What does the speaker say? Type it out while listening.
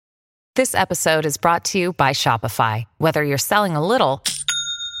This episode is brought to you by Shopify. Whether you're selling a little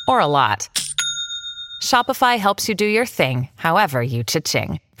or a lot, Shopify helps you do your thing, however you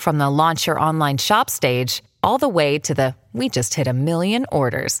cha-ching. From the launch your online shop stage, all the way to the we just hit 1 million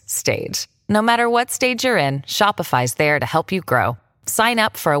orders stage. No matter what stage you're in, Shopify's there to help you grow. Sign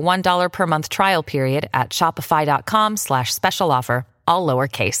up for a $1 per month trial period at shopify.com/special offer, all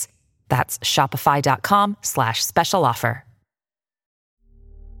lowercase. That's shopify.com/special offer.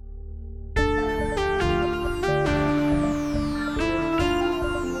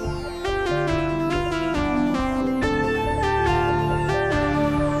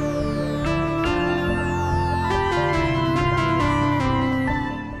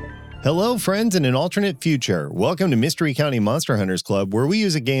 Hello, friends in an alternate future. Welcome to Mystery County Monster Hunters Club, where we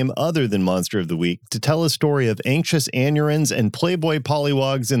use a game other than Monster of the Week to tell a story of anxious Anurans and Playboy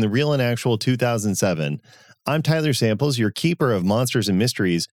Pollywogs in the real and actual 2007. I'm Tyler Samples, your keeper of monsters and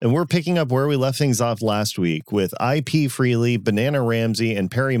mysteries, and we're picking up where we left things off last week with I.P. Freely, Banana Ramsey, and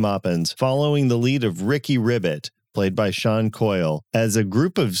Perry Moppins following the lead of Ricky Ribbit, played by Sean Coyle, as a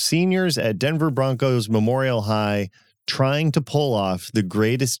group of seniors at Denver Broncos Memorial High trying to pull off the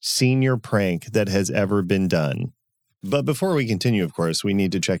greatest senior prank that has ever been done. But before we continue, of course, we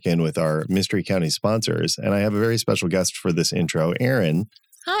need to check in with our Mystery County sponsors, and I have a very special guest for this intro, Erin.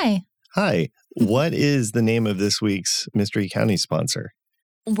 Hi. Hi. What is the name of this week's Mystery County sponsor?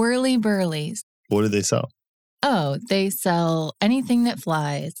 Whirly Burlies. What do they sell? Oh, they sell anything that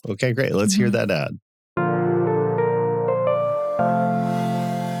flies. Okay, great. Let's hear that ad.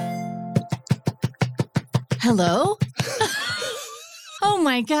 Hello? Oh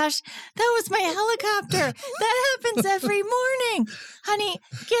my gosh, that was my helicopter. That happens every morning. Honey,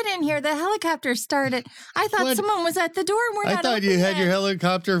 get in here. The helicopter started. I thought What? someone was at the door and we're not I thought you open had yet. your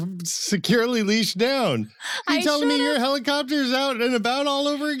helicopter securely leashed down. You I telling me should've. your helicopter's out and about all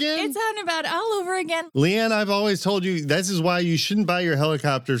over again? It's on about all over again. Leanne, I've always told you this is why you shouldn't buy your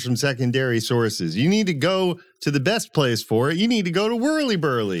helicopters from secondary sources. You need to go to the best place for it. You need to go to Whirly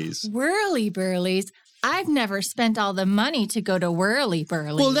Burlies. Whirly Burlies? I've never spent all the money to go to Whirly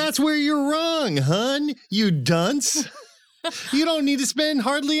Burlies. Well, that's where you're wrong, hun, you dunce. You don't need to spend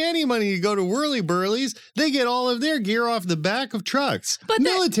hardly any money to go to Whirly Burlies. They get all of their gear off the back of trucks,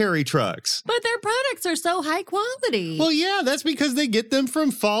 military trucks. But their products are so high quality. Well, yeah, that's because they get them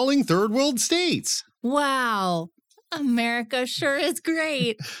from falling third world states. Wow. America sure is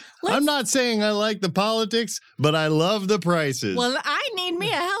great. I'm not saying I like the politics, but I love the prices. Well, I need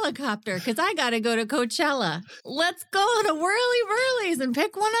me a helicopter because I got to go to Coachella. Let's go to Whirly Burlies and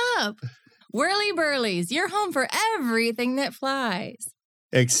pick one up. Whirly Burlies, you're home for everything that flies.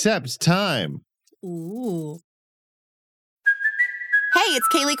 Except time. Ooh. Hey, it's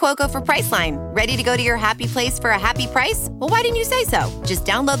Kaylee Cuoco for Priceline. Ready to go to your happy place for a happy price? Well, why didn't you say so? Just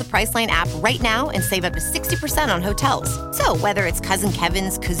download the Priceline app right now and save up to 60% on hotels. So whether it's Cousin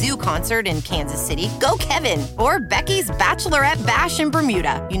Kevin's Kazoo Concert in Kansas City, go Kevin, or Becky's Bachelorette Bash in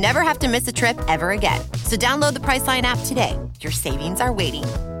Bermuda, you never have to miss a trip ever again. So download the Priceline app today. Your savings are waiting.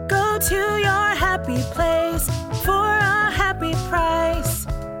 Go to your happy place for a happy price.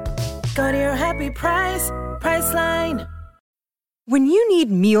 Go to your happy price, Priceline. When you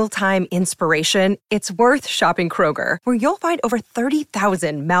need mealtime inspiration, it's worth shopping Kroger, where you'll find over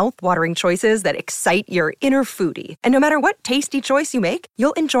 30,000 mouth-watering choices that excite your inner foodie. And no matter what tasty choice you make,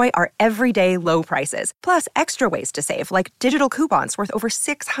 you'll enjoy our everyday low prices, plus extra ways to save, like digital coupons worth over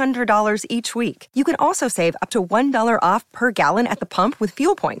 $600 each week. You can also save up to $1 off per gallon at the pump with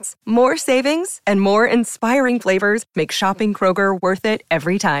fuel points. More savings and more inspiring flavors make shopping Kroger worth it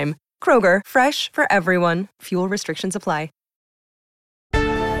every time. Kroger, fresh for everyone. Fuel restrictions apply.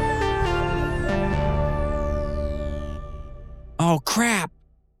 Oh, crap.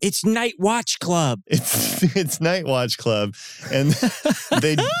 It's Night Watch Club. It's Night Watch Club. And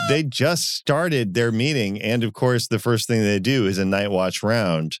they just started their meeting. And of course, the first thing they do is a Night Watch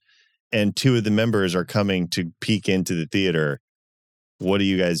round. And two of the members are coming to peek into the theater. What do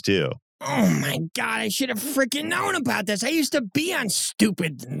you guys do? Oh, my God. I should have freaking known about this. I used to be on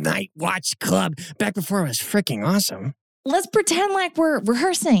stupid Night Watch Club back before it was freaking awesome. Let's pretend like we're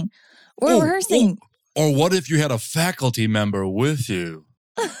rehearsing. We're rehearsing. Or what if you had a faculty member with you?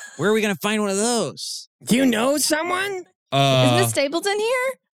 Where are we going to find one of those? Do you know someone? Is Miss Stapleton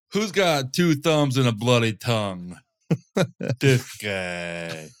here? Who's got two thumbs and a bloody tongue? This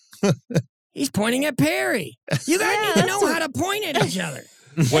guy. He's pointing at Perry. You guys need to know how to point at each other.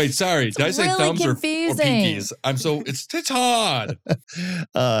 Wait, sorry. Did I say really thumbs or confusing. pinkies? It's hard.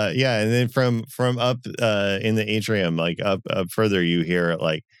 Yeah, and then from up in the atrium, like up further, you hear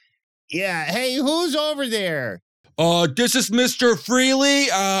like, yeah, hey, who's over there? This is Mr. Freely.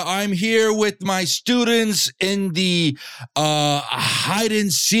 I'm here with my students in the hide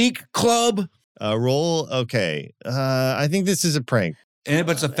and seek club. Roll. Okay. I think this is a prank. But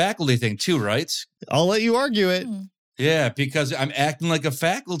it's a faculty thing too, right? I'll let you argue it. Yeah, because I'm acting like a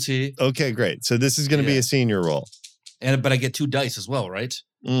faculty. Okay, great. So this is going to be a senior roll. But I get 2 dice as well, right?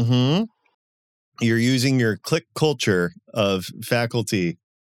 Mm-hmm. You're using your clique culture of faculty.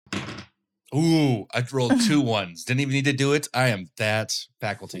 Ooh, I rolled 2 ones. Didn't even need to do it. I am that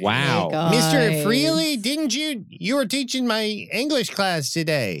faculty. Wow. Mr. Freely, didn't you were teaching my English class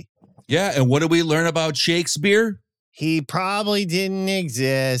today. Yeah, and what did we learn about Shakespeare? He probably didn't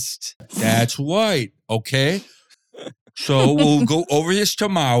exist. That's right. Okay. So we'll go over this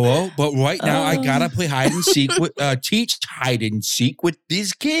tomorrow, but right now I gotta play hide and seek with teach hide and seek with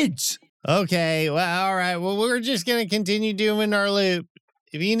these kids. Okay, well, all right. Well, we're just gonna continue doing our loop.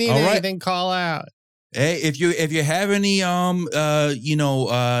 If you need anything, call out. Hey, if you have any no,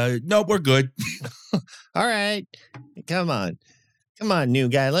 we're good. All right. Come on, new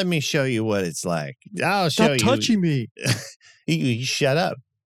guy. Let me show you what it's like. I'll show you. Stop touching me. You shut up.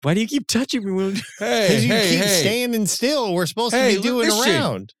 Why do you keep touching me? Because you keep standing still. We're supposed to be doing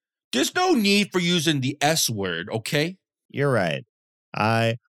around. There's no need for using the S word, okay? You're right.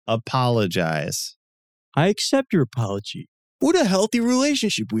 I apologize. I accept your apology. What a healthy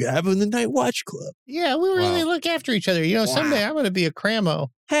relationship we have in the Night Watch Club. Yeah, we really look after each other. Someday I'm going to be a cramo.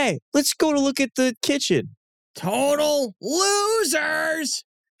 Hey, let's go to look at the kitchen. Total losers.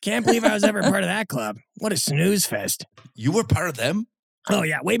 Can't believe I was ever part of that club. What a snooze fest. You were part of them? Oh,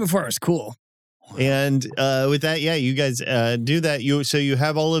 yeah, way before it was cool. And with that, you guys do that. So you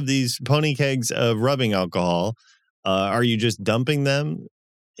have all of these pony kegs of rubbing alcohol. Are you just dumping them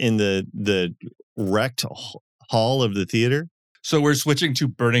in the wrecked hall of the theater? So we're switching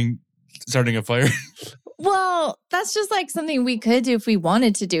to starting a fire? Well, that's just like something we could do if we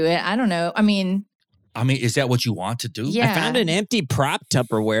wanted to do it. I don't know. I mean, is that what you want to do? Yeah. I found an empty prop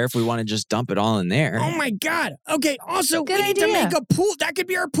Tupperware if we want to just dump it all in there. Oh, my God. Okay, also, Good we need to idea. make a pool. That could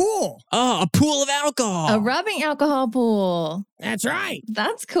be our pool. Oh, a pool of alcohol. a rubbing alcohol pool. That's right.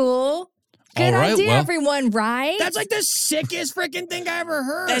 That's cool. Good All right, idea, well. everyone, right? That's like the sickest freaking thing I ever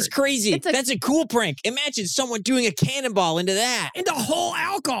heard. That's crazy. It's a- That's a cool prank. Imagine someone doing a cannonball into that. And the whole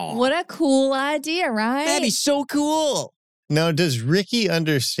alcohol. What a cool idea, right? That'd be so cool. Now, does Ricky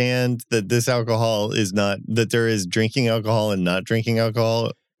understand that this alcohol is not, that there is drinking alcohol and not drinking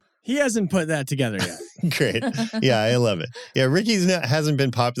alcohol? He hasn't put that together yet. Great. Yeah, I love it. Yeah, hasn't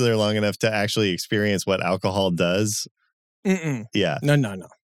been popular long enough to actually experience what alcohol does. Mm-mm. Yeah. No.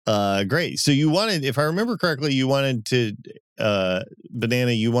 Great. So you wanted, if I remember correctly, you wanted to,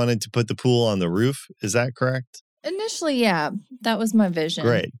 Banana, you wanted to put the pool on the roof. Is that correct? Initially, yeah, that was my vision.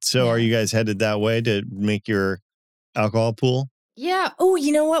 Great. So are you guys headed that way to make your alcohol pool? Yeah. Oh,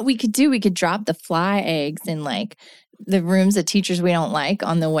 you know what we could do? We could drop the fly eggs in like the rooms of teachers we don't like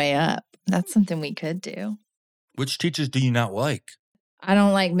on the way up. That's something we could do. Which teachers do you not like? I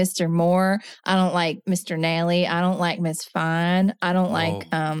don't like Mr. Moore. I don't like Mr. Nally. I don't like Miss Fine. I don't like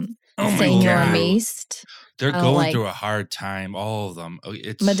Oh my Senor God. Meest. They're I don't going like- through a hard time, all of them.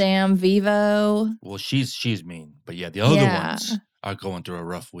 It's Madame Vivo. Well, she's mean, but yeah, the other ones are going through a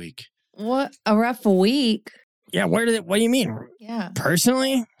rough week. What a rough week. Yeah, what do you mean? Yeah.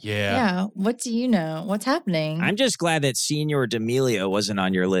 Personally? Yeah. What do you know? What's happening? I'm just glad that Senor D'Amelio wasn't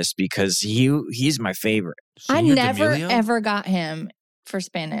on your list because he's my favorite. I Senor never D'Amelio? ever got him for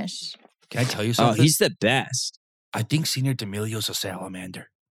Spanish. Can I tell you Oh, something? he's the best. I think Senor D'Amelio's a salamander.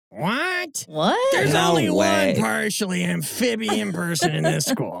 What? What? There's No only way. one partially amphibian person in this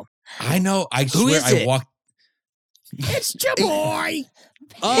school. I know. I Who swear is I it? walked. It's your boy,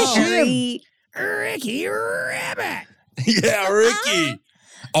 Oh, Harry. Ricky Rabbit. Yeah, Ricky.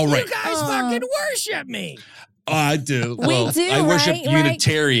 All right. You guys fucking worship me. I do. We Well, do, I worship right? Right.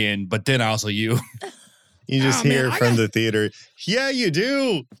 Unitarian, but then also you. You just Oh, man, hear I from got- the theater, yeah, you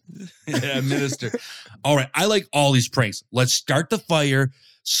do. Yeah, minister. All right. I like all these pranks. Let's start the fire,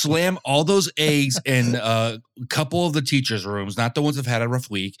 slam all those eggs in a couple of the teachers' rooms, not the ones that have had a rough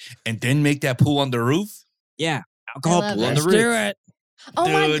week, and then make that pool on the roof. yeah. Alcohol love pool on it. the Let's roof. do it. Oh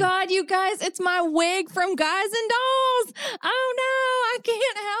my Dude. God, you guys, it's my wig from Guys and Dolls. Oh no, I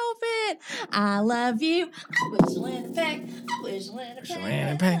can't help it. I love you. I wish Linda Peck. I wish Linda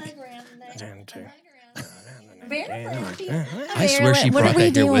Linda Peck. Peck. I swear she What brought are we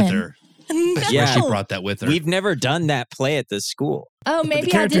that here with doing? her. I swear Yeah. she brought that with her. We've never done that play at the school. Oh, maybe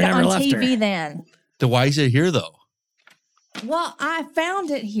I character did it never on left her. TV then. Then why is it here, though? Well, I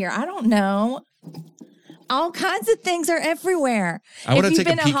found it here. I don't know. All kinds of things are everywhere. I want If to you've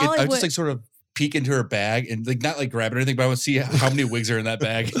take a been to peek. I Hollywood- just like sort of peek into her bag and like not like grab it or anything, but I want to see how many wigs are in that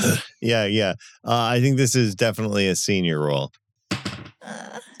bag. Yeah. I think this is definitely a senior roll.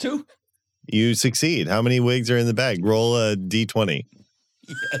 2. You succeed. How many wigs are in the bag? Roll a d20.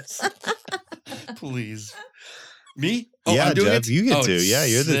 Yes. Please. Me? Oh, yeah, I'm doing Jeff, it? you get Oh, to. Yeah,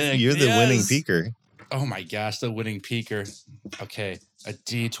 you're sick. the winning Yes. peeker. Oh my gosh, the winning peeker. Okay, a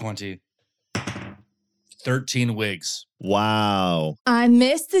D20. 13 wigs. Wow. I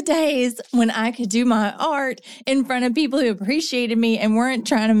miss the days when I could do my art in front of people who appreciated me and weren't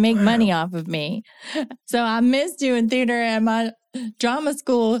trying to make money off of me. So I miss doing theater at my drama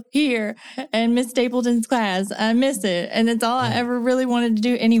school here and Miss Stapleton's class. I miss it. And it's all I ever really wanted to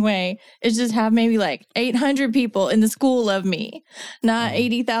do anyway, is just have maybe like 800 people in the school love me, not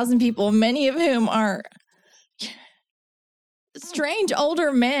 80,000 people, many of whom are strange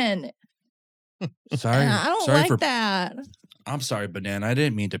older men. Sorry. And I don't sorry like that. I'm sorry, Banana. I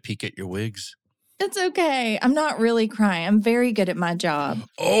didn't mean to peek at your wigs. It's okay. I'm not really crying. I'm very good at my job.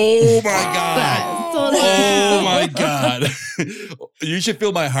 Oh my God. But- Oh my God. You should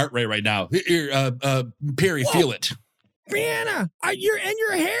feel my heart rate right now. Here, Perry, feel it. Brianna, your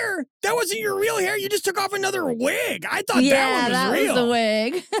hair. That wasn't your real hair. You just took off another wig. I thought Yeah, that one was real. was the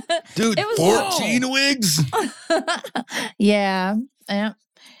wig. Dude, It was 14 wigs? Yeah. Yep.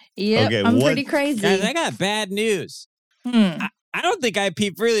 Okay, I'm what- pretty crazy. Guys, I got bad news. Hmm. I don't think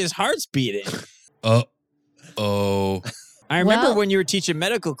IP Freely's heart's beating. Oh. I remember Well- when you were teaching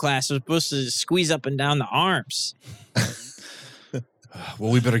medical class, it was supposed to squeeze up and down the arms.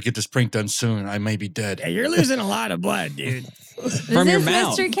 Well, we better get this prank done soon. I may be dead. Yeah, you're losing a lot of blood, dude. From your This is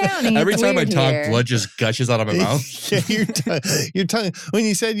mouth. Mystery County. Every It's time I weird talk, here. blood just gushes out of my mouth. Yeah, your tongue. When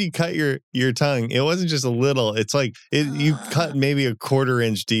you said you cut your tongue, it wasn't just a little. It's like you cut maybe a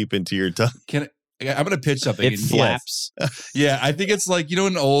quarter-inch deep into your tongue. I'm gonna pitch something. It flaps. Yeah, I think it's like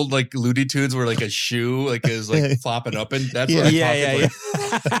in old like Looney Tunes where like a shoe like is like flopping up and that's Yeah. what I'm Yeah.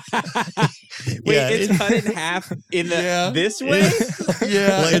 Wait, Yeah, it's it- cut in half in the Yeah. this way?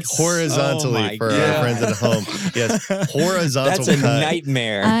 Yeah, Like it's horizontally oh my for God. our friends at home. Yes, horizontal That's a cut.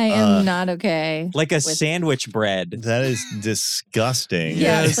 nightmare. I am not okay. Like a with- sandwich bread. That is disgusting.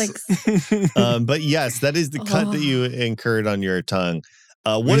 Yeah, Yes. it's like But yes, that is the cut that you incurred on your tongue.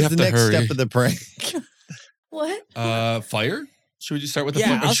 What is have the to next hurry. step of the prank? what? Fire? Should we just start with the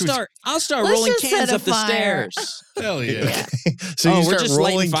Yeah, fire? I'll start Let's rolling just cans set a up the fire. stairs. Hell yeah. So Oh, you we're start just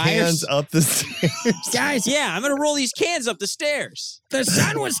lighting rolling fires? cans up the stairs. Guys, Yeah, I'm gonna roll these cans up the stairs. the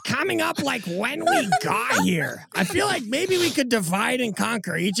sun was coming up like when we got here. I feel like maybe we could divide and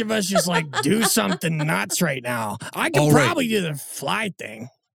conquer. Each of us just like do something nuts right now. I could All right. probably do the fly thing.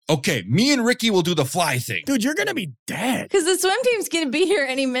 Okay, me and Ricky will do the fly thing. Dude, you're going to be dead. Because the swim team's going to be here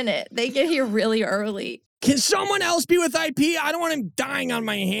any minute. They get here really early. Can someone else be with IP? I don't want him dying on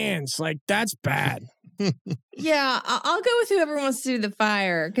my hands. Like, that's bad. Yeah, I'll go with whoever wants to do the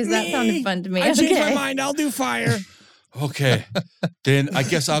fire because that Me? sounded fun to me. I changed my Okay. mind. I'll do fire. Okay, then I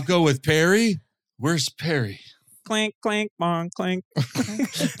guess I'll go with Perry. Where's Perry? Clink, clink, bong, clink,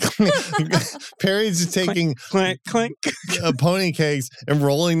 Perry's taking clink, clink. pony cakes and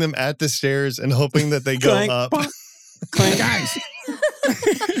rolling them at the stairs and hoping that they go Clank, up. bonk. Clink. Guys,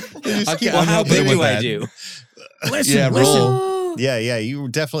 They just Okay, keep Well, on how helping big with do I that. do? listen, Yeah, listen. roll. Yeah, you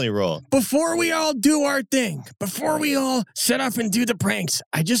definitely roll. Before we all do our thing, before we all set off and do the pranks,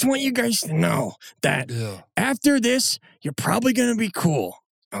 I just want you guys to know that Yeah. after this, you're probably going to be cool.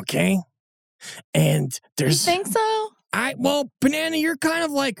 Okay? And You there's... think so? Well, Banana, you're kind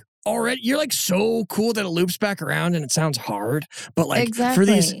of like already, you're like so cool that it loops back around and it sounds hard. But like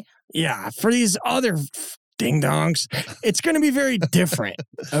exactly. for these other ding dongs, it's going to be very different.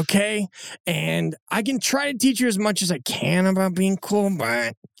 Okay. And I can try to teach you as much as I can about being cool,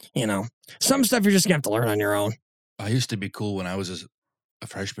 but some stuff you're just going to have to learn on your own. I used to be cool when I was a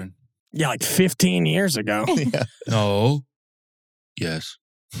freshman. Yeah. Like 15 years ago. Yeah. No. Yes.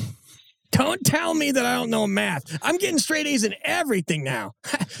 Don't tell me that I don't know math. I'm getting straight A's in everything now.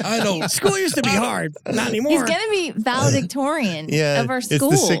 I don't. School used to be hard. Not anymore. He's going to be valedictorian Yeah, of our it's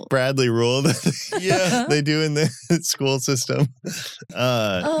school. the Sick Bradley rule that Yeah. they do in the school system.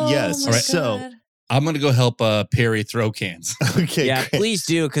 Oh, Yes. my So, God. I'm gonna go help Perry throw cans. okay. Yeah, great. please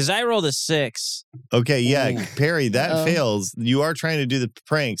do, because I rolled a 6. Okay. Yeah. Ooh. Perry, that Uh-oh. fails. You are trying to do the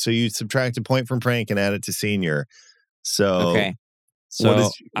prank. So you subtract a point from prank and add it to senior. So, Okay. So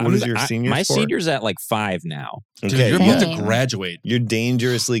what is your senior my score? senior's at like 5 now. Dude, Okay. you're Yeah. about Dang. to graduate. You're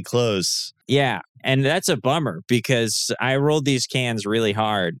dangerously close. Yeah, and that's a bummer because I rolled these cans really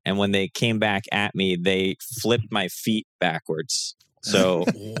hard, and when they came back at me, they flipped my feet backwards. So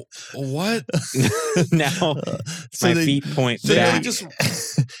What? now So my they- feet point They back, just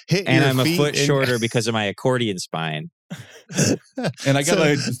hit and your I'm a feet foot and- shorter because of my accordion spine. and I got So-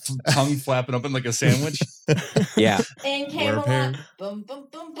 my tongue flapping open like a sandwich. Yeah. And We're a pair. Camelot. Boom, boom,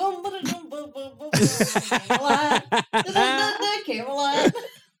 boom, boom, ba-da-dum, boom, boom, boom, boom. Camelot. Da-da-da-da, Camelot.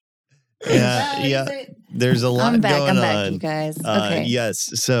 Yeah. There's a lot I'm back. going I'm back, on. you guys. Okay. Yes.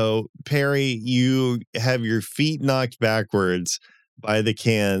 So, Perry, you have your feet knocked backwards by the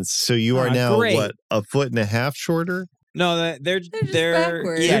cans. So you are now, great. what, a foot and a half shorter? No, They're just backwards.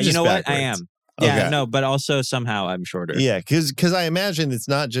 yeah. They're You just know what? I backwards. am. Yeah. Okay. No, but also somehow I'm shorter. Yeah. Because I imagine it's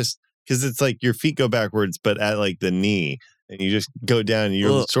not just because it's like your feet go backwards, but at like the knee and you just go down and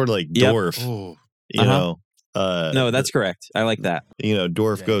you're Ugh. sort of like Yep. Dorf, Oh, you Uh-huh. know? No, that's correct. I like that.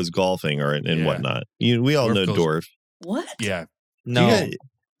 Dorf Yeah. goes golfing and Yeah. whatnot. We all Dorf know goes- Dorf. What? yeah. No.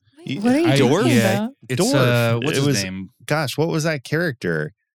 What are you talking yeah, about? It's Dorf. what's It his was- name? Gosh, what was that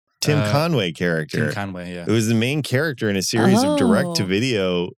character? Tim Conway character. Tim Conway. Yeah. It was the main character in a series of direct Oh. to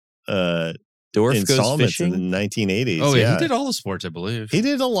video Dorf goes installments in fishing. the 1980s. Oh yeah, he did all the sports, I believe. He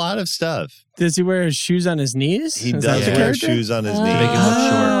did a lot of stuff. Does he wear his shoes on his knees? He Is that does the wear character? shoes on his Oh. knees. Make him look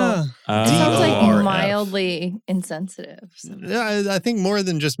short. Ah. It sounds like DORF. mildly insensitive. Yeah, I think more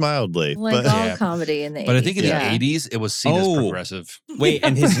than just mildly. Like but all Yeah. comedy in the 80s. But I think in yeah. the 80s, it was seen as Oh. progressive. Wait,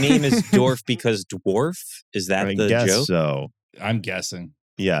 and his name is Dorf because dwarf? Is that I the guess joke? so. I'm guessing.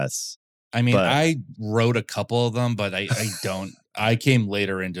 Yes. I mean, But- I wrote a couple of them, but I don't. I came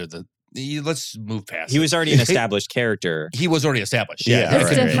later into the. Let's move past. He it. was already an established character. He was already established. Yeah, Yeah, It's I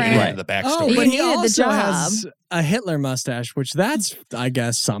couldn't different. get Right. into the backstory. Oh, He but he needed the also job. has a Hitler mustache, which that's, I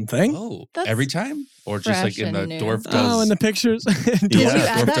guess, something. Oh, That's every time, or just like fresh in the and new. Dorf does. Oh, in the pictures. you Yeah.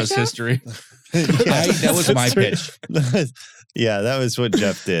 add Dorf that, does Jeff? history. Yes. that was my That's pitch. right. Yeah, that was what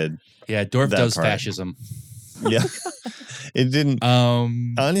Jeff did. Yeah, Dorf That does part. fascism. Yeah. It didn't.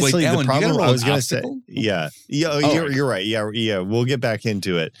 wait, Honestly, the Alan, you problem gotta I roll was an going to say, obstacle? yeah, Oh, you're right. Yeah, we'll get back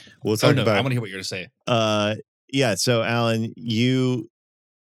into it. We'll Oh talk no, I about. want to hear what you're going to say. Yeah. So, Alan, you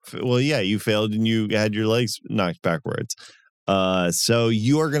failed and you had your legs knocked backwards. So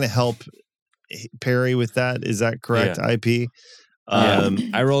you are going to help Perry with that. Is that correct? IP.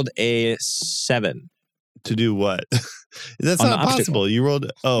 I rolled a 7. To do what? That's On not the obstacle. possible. You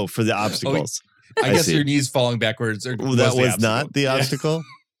rolled for the obstacles. I guess see. your knees falling backwards. Or Well, that the was obstacle. not the Yeah. obstacle.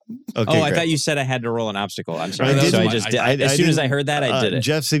 Okay, I great. thought you said I had to roll an obstacle. I'm sorry. I did- So I I- just I- did. I As soon as I didn't- heard that, I did it.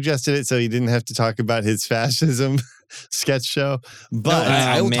 Jeff suggested it so he didn't have to talk about his fascism sketch show. No, But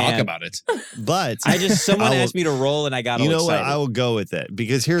I will man. talk about it. Someone I will- asked me to roll and I got you all know excited. what? I will go with it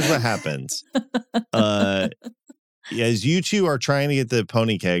because here's what happens. As you two are trying to get the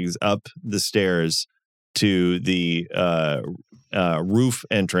pony kegs up the stairs to the roof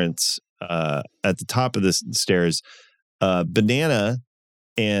entrance at the top of the stairs, Banana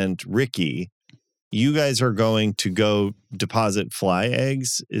and Ricky, you guys are going to go deposit fly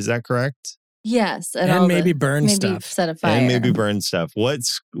eggs. Is that correct? Yes. And all maybe the, burn maybe stuff. set a fire. And maybe burn stuff. What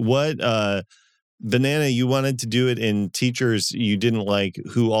Banana, you wanted to do it in teachers you didn't like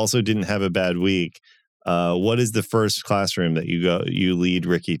who also didn't have a bad week. What is the first classroom that you lead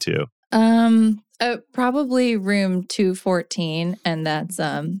Ricky to? Probably room 214, and that's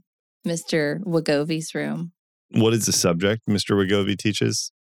Mr. Wagovi's room. What is the subject Mr. Wagovi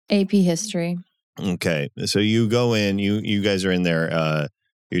teaches? AP history. Okay. So you go in, you guys are in there,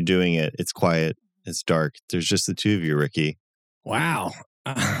 you're doing it. It's quiet. It's dark. There's just the two of you, Ricky. Wow.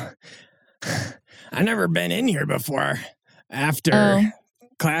 I've never been in here before after Oh.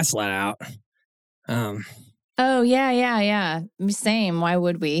 class let out. Oh, yeah. Same. Why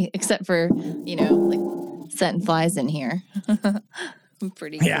would we? Except for, like setting flies in here.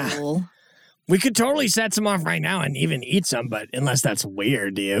 Pretty Yeah. cool. We could totally set some off right now and even eat some, but unless that's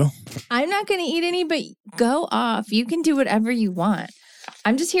weird to you. I'm not going to eat any, but go off. You can do whatever you want.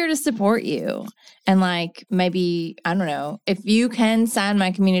 I'm just here to support you. And maybe, I don't know, if you can sign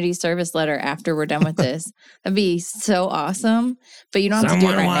my community service letter after we're done with this, that'd be so awesome. But you don't have to do it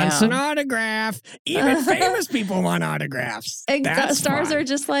Someone right wants now. an autograph. Even famous people want autographs. That's Stars fun. are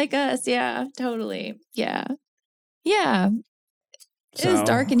just like us. Yeah, totally. Yeah. It is So,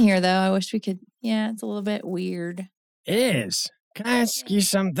 dark in here, though. I wish we could. Yeah, it's a little bit weird. It is. Can I ask you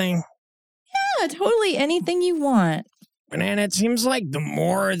something? Yeah, totally. Anything you want. Banana, it seems like the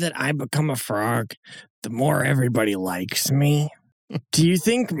more that I become a frog, the more everybody likes me. Do you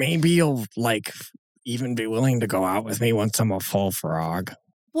think maybe you'll, even be willing to go out with me once I'm a full frog?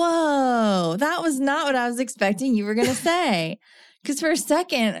 Whoa, that was not what I was expecting you were going to say. Because for a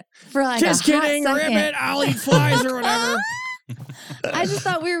second, Just a hot kidding, second, ribbit, I'll eat flies or whatever. I just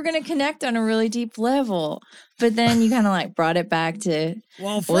thought we were going to connect on a really deep level. But then you kind of like brought it back to,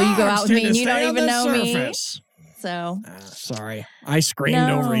 well, you go out with me and you don't even know me. So. Sorry. I screamed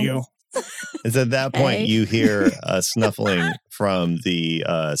over you. It's at that point you hear a snuffling from the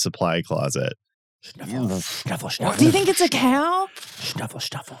supply closet. Snuffle. Do you think it's a cow? Snuffle.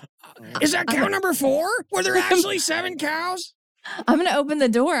 Is that cow number 4? Were there actually 7 cows? I'm going to open the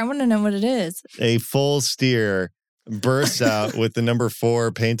door. I want to know what it is. A full steer bursts out with the number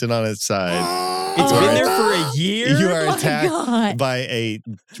 4 painted on its side. It's been there for a year? You are attacked by a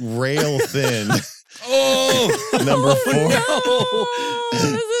rail-thin number 4. No. This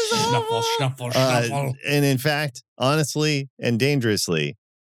is Snuffle. And in fact, honestly and dangerously,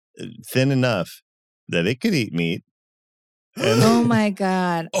 thin enough that it could eat meat. And oh my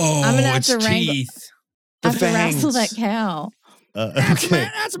God. I'm going to have to wrestle that cow. Okay.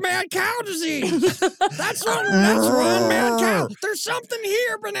 That's mad cow disease. That's one mad cow. There's something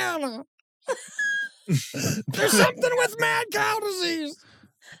here, Banana. There's something with mad cow disease.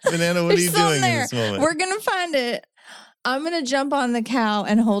 Banana, what are you doing in this moment? We're going to find it. I'm going to jump on the cow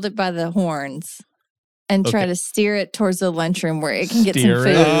and hold it by the horns and try to steer it towards the lunchroom where it can get some food.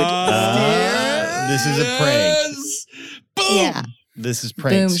 This is a prank. Boom. Yeah. This is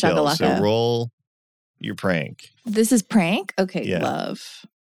prank Boom, skill. shakalaka. So roll your prank. This is prank? Okay, Yeah. love.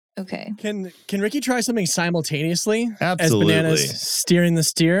 Okay. Can Ricky try something simultaneously? Absolutely. As Banana's steering the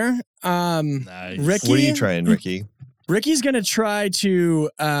steer? Nice. Ricky, What are you trying, Ricky? Ricky's going to try to,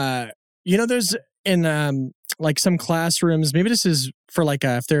 there's in like some classrooms, maybe this is for like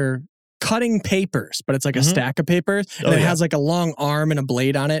if they're cutting papers, but it's like a stack of papers and it has like a long arm and a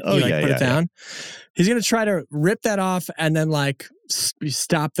blade on it. You put it down. He's going to try to rip that off and then like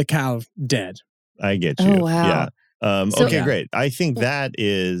stop the cow dead. I get you. Oh, wow. Yeah. Okay, great. I think that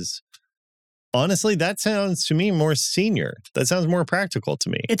is, honestly, that sounds to me more senior. That sounds more practical to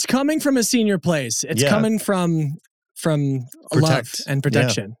me. It's coming from a senior place. It's coming from love and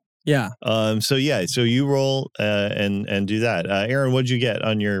protection. Yeah. So you roll and do that. Aaron, what'd you get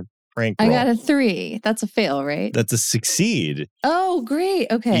on your prank roll? I got a 3. That's a fail, right? That's a succeed. Oh,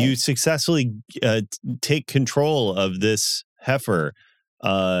 great. Okay. You successfully take control of this heifer.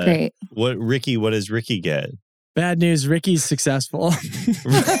 Great. What does Ricky get? Bad news, Ricky's successful.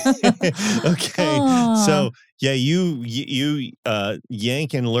 Okay. So you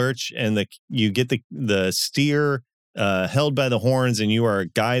yank and lurch and you get the steer held by the horns and you are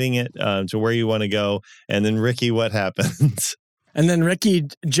guiding it to where you want to go. And then Ricky, what happens? And then Ricky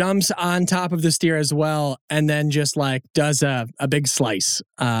jumps on top of the steer as well, and then just like does a big slice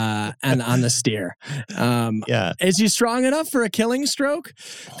and on the steer. Is he strong enough for a killing stroke?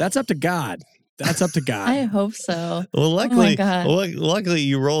 That's up to God. That's up to God. I hope so. Well, luckily, oh my God. luckily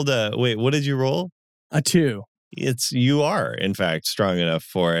you rolled what did you roll? A 2. You are in fact strong enough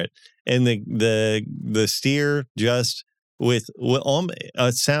for it, and the steer just with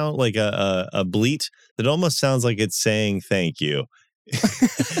a sound like a bleat that almost sounds like it's saying thank you.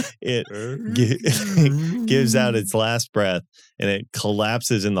 It gives out its last breath and it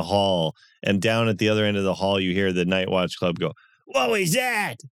collapses in the hall. And down at the other end of the hall, you hear the Night Watch Club go, "What was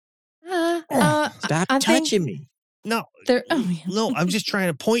that? Stop touching me." No, no, I'm just trying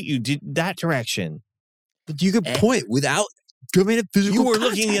to point you to that direction. But you could point without coming to physical You were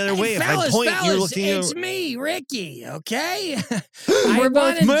looking the other way. If I point, you're looking the It's me, Ricky, okay? We're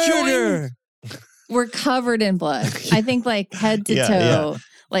both murder. We're covered in blood. I think like head to toe,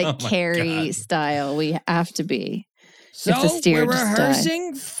 like Carrie style, we have to be. So if the steer we're just died.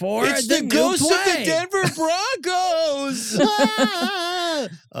 rehearsing for It's the the new ghost play. of the Denver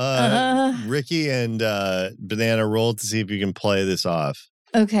Broncos. Ricky and Banana roll to see if you can play this off.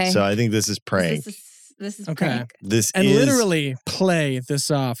 Okay. So I think this is prank. This is Okay. prank. This And is literally play this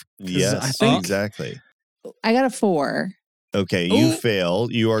off. 'Cause yes, I think exactly. I got a 4. Okay, you Ooh. fail.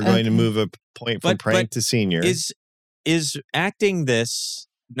 You are going to Okay. move a point from But- prank but to senior. Is acting this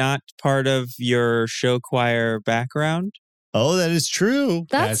not part of your show choir background? Oh, that is true.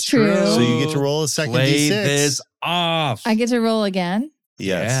 That's true. So you get to roll a second Play D6. this off. I get to roll again.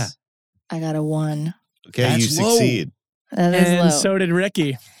 Yes. I got a 1. Okay, That's you low. succeed. That is and low. so did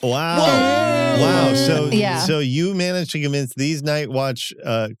Ricky. Wow. Whoa. Wow. Yeah. So you managed to convince these Night Watch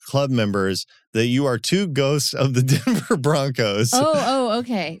club members that you are 2 ghosts of the Denver Broncos.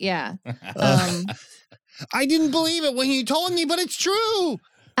 Okay. Yeah. I didn't believe it when you told me, but it's true.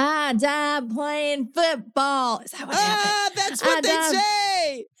 I died playing football. Is that what happened? That's what they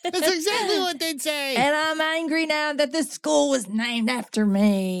say. That's exactly what they'd say. And I'm angry now that this school was named after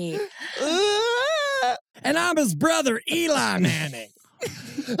me. And I'm his brother, Eli Manning.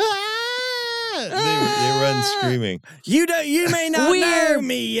 They run screaming. You may not Weird. know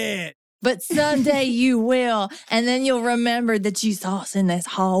me yet. But someday you will. And then you'll remember that you saw us in this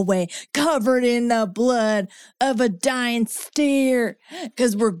hallway covered in the blood of a dying steer.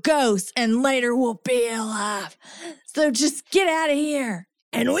 Because we're ghosts and later we'll be alive. So just get out of here.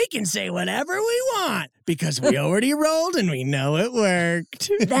 And we can say whatever we want because we already rolled and we know it worked.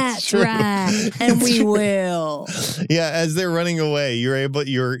 That's true. right. And we will. Yeah, as they're running away,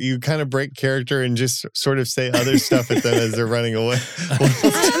 you kind of break character and just sort of say other stuff at them as they're running away. I'm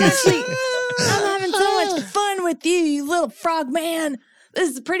having so much fun with you, you little frog man.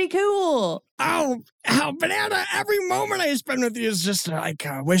 This is pretty cool. Oh, Banana, every moment I spend with you is just like,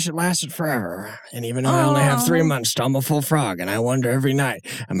 I wish it lasted forever. And even though I only have 3 months to I'm a full frog, and I wonder every night,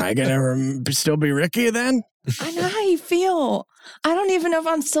 am I going to still be Ricky then? I know how you feel. I don't even know if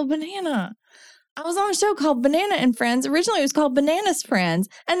I'm still Banana. I was on a show called Banana and Friends. Originally, it was called Bananas Friends.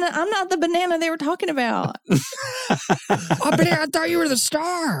 And I'm not the banana they were talking about. Oh, Banana, I thought you were the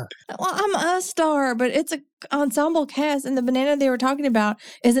star. Well, I'm a star, but it's an ensemble cast. And the banana they were talking about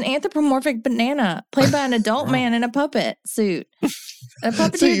is an anthropomorphic banana played by an adult man in a puppet suit. A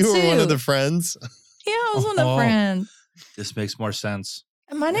puppeteered So you were suit. one of the friends? Yeah, I was one of the friends. This makes more sense.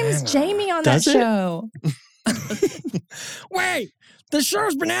 And my name is Jamie on Does that it? show. Wait, the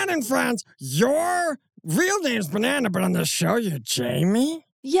show's Banana and Friends. Your real name's Banana, but on the show you're Jamie?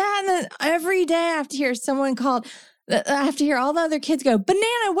 Yeah, and then every day I have to hear someone called, I have to hear all the other kids go,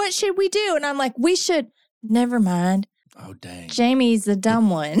 Banana, what should we do? And I'm like, we should, never mind. Oh, dang. Jamie's the dumb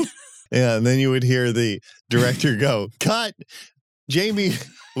one. Yeah, and then you would hear the director go, "Cut, Jamie.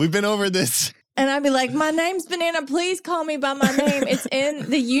 We've been over this." And I'd be like, my name's Banana. Please call me by my name. It's in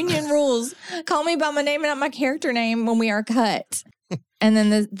the union rules. Call me by my name and not my character name when we are cut. And then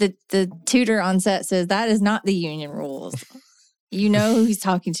the tutor on set says, that is not the union rules. You know who he's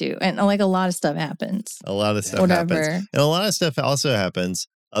talking to. And like a lot of stuff happens. A lot of stuff Whatever. happens. And a lot of stuff also happens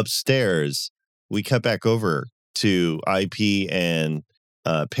upstairs. We cut back over to IP and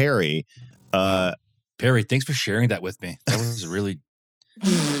Perry. Perry, thanks for sharing that with me. That was really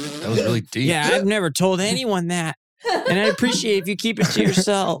deep. Yeah, I've never told anyone that. And I'd appreciate if you keep it to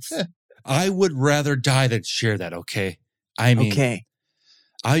yourself. I would rather die than share that, okay? I mean, Okay.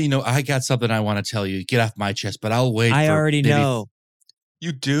 I got something I want to tell you. Get off my chest, but I'll wait. I for already maybe- know.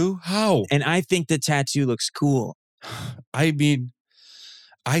 You do? How? And I think the tattoo looks cool. I mean,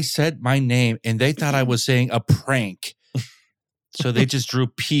 I said my name and they thought I was saying a prank. So they just drew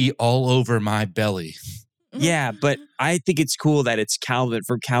P all over my belly. Yeah, but I think it's cool that it's Calvin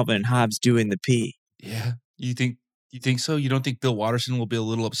from Calvin and Hobbes doing the P. Yeah. You think so? You don't think Bill Watterson will be a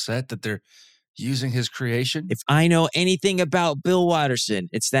little upset that they're using his creation? If I know anything about Bill Watterson,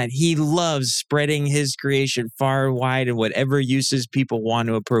 it's that he loves spreading his creation far and wide in whatever uses people want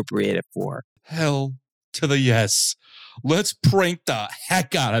to appropriate it for. Hell to the yes. Let's prank the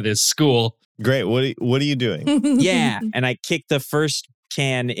heck out of this school. Great. What are you doing? Yeah, and I kicked the first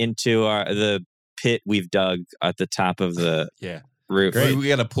can into the pit we've dug at the top of the Yeah. roof. Great. We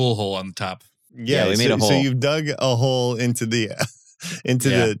got a pool hole on the top. Yeah, we made a So hole. you've dug a hole into the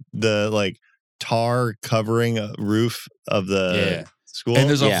the like tar covering roof of the school. And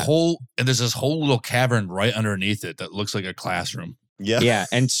there's Yeah. there's this whole little cavern right underneath it that looks like a classroom. Yeah,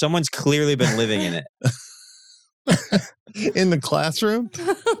 and someone's clearly been living in it. In the classroom?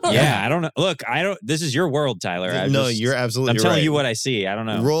 Yeah, I don't know. Look, this is your world, Tyler. You're absolutely I'm telling right. you what I see. I don't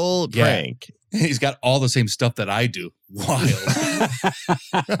know. Roll Yeah. prank. He's got all the same stuff that I do. Wild.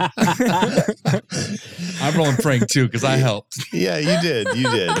 I'm rolling prank too because I helped. Yeah, you did.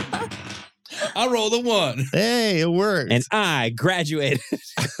 I rolled a 1. Hey, it worked. And I graduated.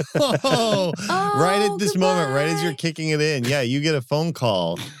 Oh, right at this moment, right as you're kicking it in. Yeah, you get a phone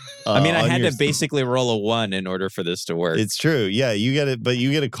call. I mean, I on had your- to basically roll a 1 in order for this to work. It's true. Yeah, you get it, but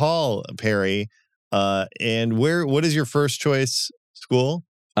you get a call, Perry. And what is your first choice school?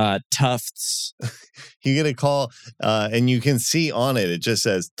 Tufts. You get a call, and you can see on it, it just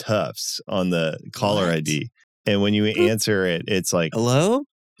says Tufts on the caller What? ID. And when you answer it, it's like, Hello?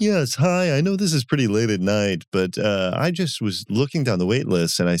 yes, hi. I know this is pretty late at night, but I just was looking down the wait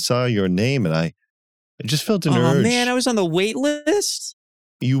list and I saw your name and I just felt an Oh urge. man, I was on the wait list.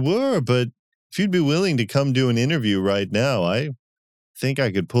 You were, but if you'd be willing to come do an interview right now, I think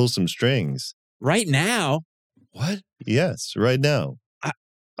I could pull some strings. Right now. What? Yes, right now.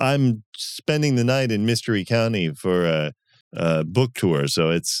 I'm spending the night in Mystery County for a book tour,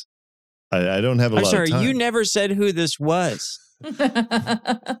 so I don't have a I'm lot sorry, of time. you never said who this was.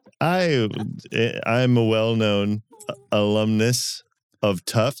 I'm a well-known alumnus of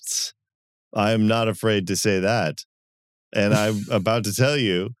Tufts. I'm not afraid to say that. And I'm about to tell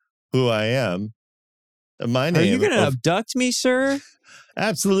you who I am. My Are name. you going to abduct me, sir?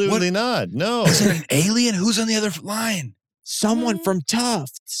 Absolutely not. No. Is it an alien? Who's on the other line? Someone from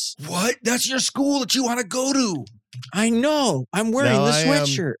Tufts. What? That's your school that you want to go to. I know. I'm wearing No, the I am-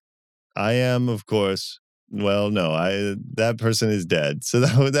 sweatshirt. I am, of course. Well, no, that person is dead, so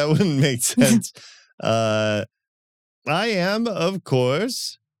that wouldn't make sense. I am, of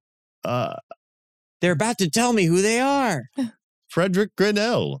course, They're about to tell me who they are. Frederick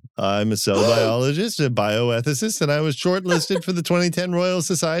Grinnell. I'm a cell biologist, a bioethicist, and I was shortlisted for the 2010 Royal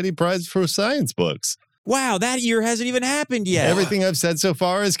Society Prize for Science Books. Wow, that year hasn't even happened yet. Everything I've said so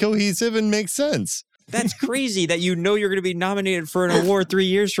far is cohesive and makes sense. That's crazy that you know you're going to be nominated for an award 3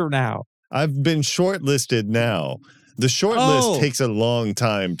 years from now. I've been shortlisted now. The short list takes a long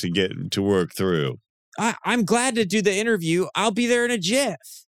time to get to work through. I'm glad to do the interview. I'll be there in a jiff.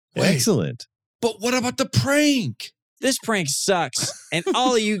 Wait. Excellent. But what about the prank? This prank sucks, and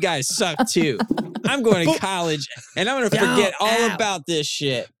all of you guys suck too. I'm going to college, and I'm going to forget all about this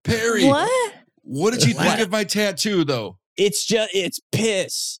shit. Perry. What did you think of my tattoo, though? It's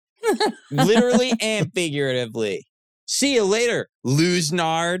piss. Literally and figuratively. See you later, lose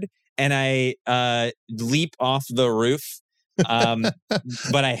Nard. And I leap off the roof,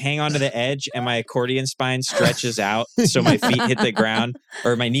 but I hang onto the edge, and my accordion spine stretches out, so my feet hit the ground,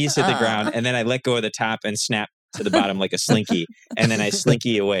 or my knees hit the ground, and then I let go of the top and snap to the bottom like a slinky, and then I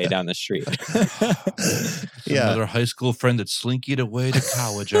slinky away down the street. Yeah. Another high school friend that slinkied away to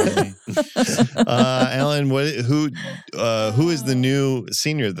college on me. Alan, who is the new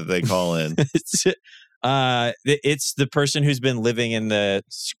senior that they call in? It's the person who's been living in the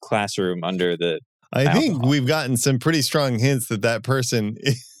classroom under the I think we've gotten some pretty strong hints that person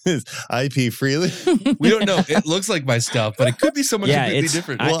is IP Freely. We don't know. It looks like my stuff, but it could be someone completely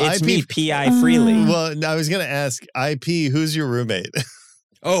different. It's me, P.I. Freely. Well, I was going to ask, IP, who's your roommate?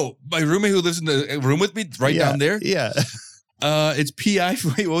 Oh, my roommate who lives in the room with me right down there? Yeah. It's P.I.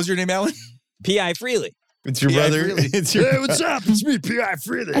 Wait, what was your name, Alan? P.I. Freely. It's your brother. It's your Hey, what's up? It's me, P.I.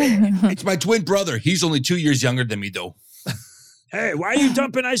 Freely. It's my twin brother. He's only 2 years younger than me, though. Hey, why are you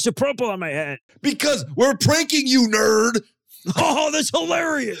dumping isopropyl on my head? Because we're pranking you, nerd. Oh, that's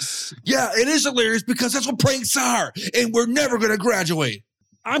hilarious. Yeah, it is hilarious because that's what pranks are. And we're never going to graduate.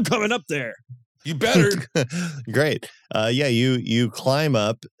 I'm coming up there. You better. Great. You climb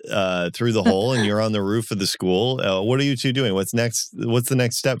up through the hole and you're on the roof of the school. What are you two doing? What's next? What's the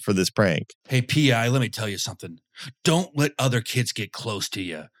next step for this prank? Hey, P.I., let me tell you something. Don't let other kids get close to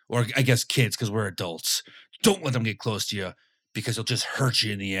you. Or I guess kids, because we're adults. Don't let them get close to you because it'll just hurt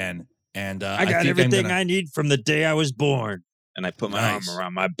you in the end. And I got think everything I need from the day I was born. And I put my arm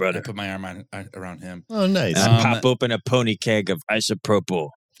around my brother. I put my arm around him. Oh, nice. And I pop open a pony keg of isopropyl.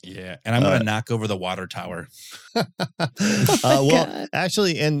 Yeah, and I'm going to knock over the water tower. Well,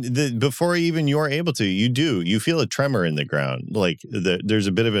 actually, and before even you're able to, you feel a tremor in the ground. Like there's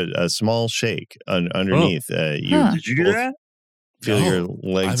a bit of a small shake underneath. Did you do that? Feel your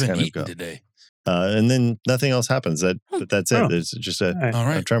legs I've been kind of eating go. today. And then nothing else happens. That's it. Oh. There's just a All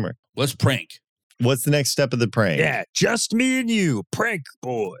right. tremor. Let's prank. What's the next step of the prank? Yeah, just me and you, prank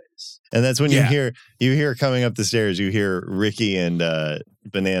boys. And that's when Yeah. you hear coming up the stairs, you hear Ricky and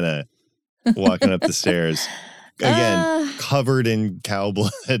Banana walking up the stairs. Again, covered in cow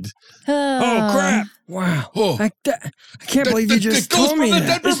blood. Oh, crap. Wow. Oh. I can't believe you just told me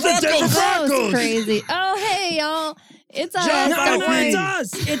that. It's the Denver That was Broncos. crazy. Oh, hey, y'all. It's us. No, Don't worry. it's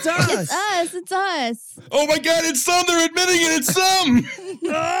us. It's It's us. us. It's us. Oh my God, it's some. They're admitting it. It's some.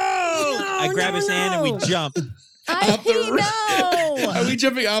 Oh, I grab his hand and we jump. I know. Are we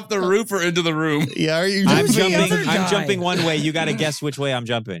jumping off the roof or into the room? Yeah, are you I'm Who's the jumping. other I'm guy? jumping one way. You got to guess which way I'm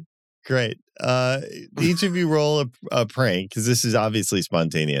jumping. Great. Each of you roll a prank because this is obviously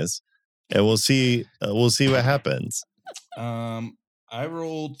spontaneous, and we'll see what happens. I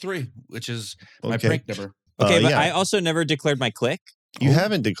rolled 3, which is my Okay. prank number. Okay, but yeah. I also never declared my click. You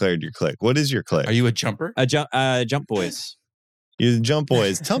haven't declared your click. What is your click? Are you a jumper? Jump boys. You're the Jump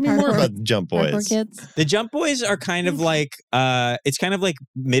Boys. Tell me more Hardcore- about the Jump Hardcore Boys. kids. The Jump Boys are kind of like it's kind of like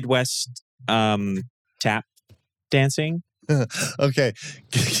Midwest tap dancing. Okay.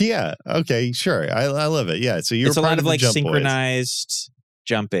 Yeah. Okay. Sure. I love it. Yeah. So you're It's a part lot of the like Jump Boys. synchronized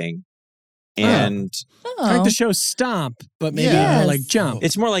jumping, and Oh. Like the show Stomp, but maybe Yeah. more like Jump.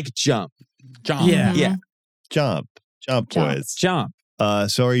 it's more like jump. Jump. Yeah. Yeah, Jump Jump. Boys. jump.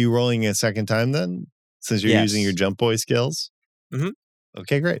 So are you rolling a second time then? Since you're Yes. using your Jump Boy skills? Mhm.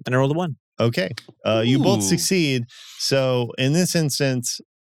 Okay, great. And I rolled a 1. Okay. You both Ooh. succeed. So in this instance,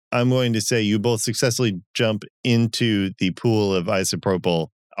 I'm going to say you both successfully jump into the pool of isopropyl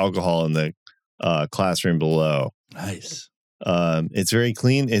alcohol in the classroom below. Nice. It's very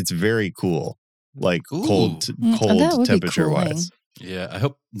clean. It's very cool, like Ooh. cold that would be temperature cooling. wise. Yeah, I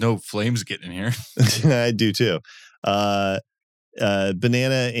hope no flames get in here. I do too.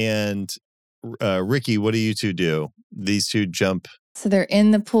 Banana and Ricky, what do you two do? These two jump. So they're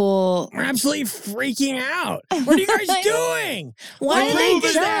in the pool. We're absolutely freaking out. What are you guys doing? Why What did prank they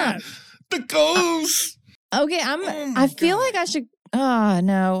is that? The ghost. Okay, Oh I my feel God. like I should. Oh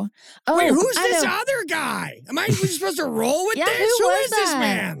no. Oh, Wait, who's I this know. other guy? Am I supposed to roll with Yeah, this? who Who was is this that?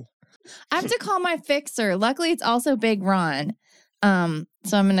 man? I have to call my fixer. Luckily, it's also Big Ron.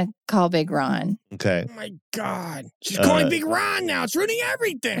 So I'm gonna call Big Ron. Okay, Oh my God. She's calling Uh, Big Ron now. It's ruining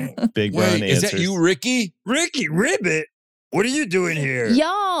everything. Big Ron Wait, is answers. that you, Ricky? Ricky Ribbit, what are you doing here?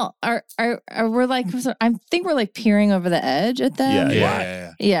 Y'all are we're like I think we're like peering over the edge at them.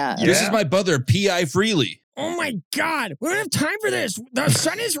 Yeah. Yeah. This is my brother, P.I. Freely. Oh my God. We don't have time for this. The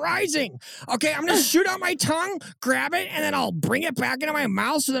sun is rising. Okay, I'm going to shoot out my tongue, grab it, and then I'll bring it back into my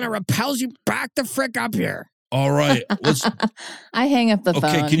mouth so then it repels you back the frick up here. All right, let's. I hang up the Okay,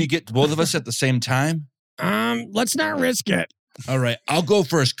 phone. can you get both of us at the same time? Let's not risk it. All right, I'll go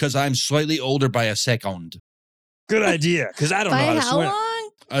first because I'm slightly older by a second. Good idea, because I don't know By how to how swim. long?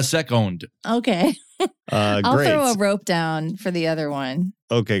 A second. Okay. I'll Great. throw a rope down for the other one.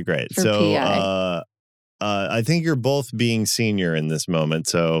 Okay, great. For So PI. I think you're both being senior in this moment.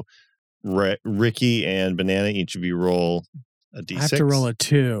 So Ricky and Banana, each of you roll a d6. I have to roll a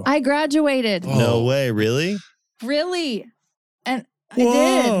 2. I graduated. Oh. No way, really? Really? And I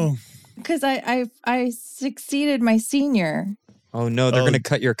did. Because I succeeded my senior. Oh no, they're Oh, going to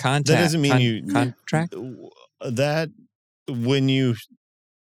cut your contract. That doesn't mean you contract. That when you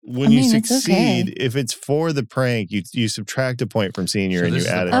I mean, it's succeed, okay. if it's for the prank, you subtract a point from senior So and this you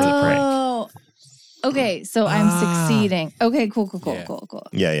is the add it to the prank. Oh. Okay, so I'm succeeding. Okay, cool.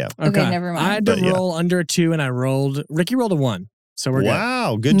 Yeah. Yeah. Okay, never mind. I had to But yeah. roll under a 2 and Ricky rolled a 1. So we're good.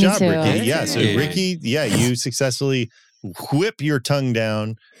 Wow, good Me job, too. Ricky. Yeah, so Hey. Ricky, you successfully whip your tongue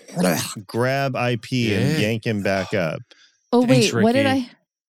down, grab IP and Yeah. yank him back up. Oh Thanks, wait, what did Ricky.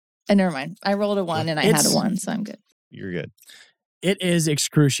 I? Never mind. I rolled a 1 and I had a It's- 1, so I'm good. You're good. It is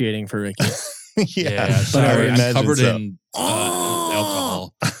excruciating for Ricky. Yeah, sorry, I I'm imagine covered so. in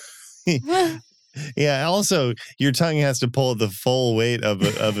alcohol. Yeah. Also, your tongue has to pull the full weight of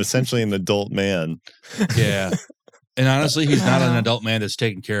essentially an adult man. Yeah. And honestly, he's not an Wow. adult man that's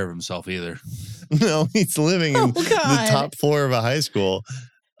taking care of himself either. No, he's living in Oh, the God. top floor of a high school.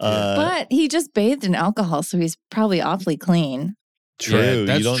 But he just bathed in alcohol, so he's probably awfully clean. True. Yeah,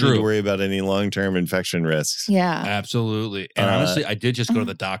 that's you don't need true. to worry about any long-term infection risks. Yeah. Absolutely. And honestly, I did just go to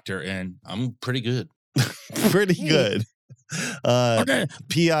the doctor and I'm pretty good. Pretty Hey. good. Okay.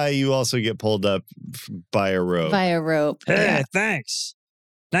 PI, you also get pulled up by a rope. By a rope. Hey, Yeah. thanks.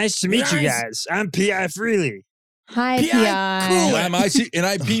 Nice to meet you Guys. guys. I'm P.I. Freely. Hi, PI, PI. cool. I'm IC and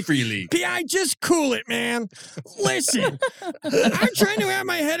I pee freely. P.I., just cool it, man. Listen, I'm trying to wrap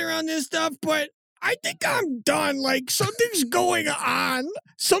my head around this stuff, but I think I'm done. Like, something's going on.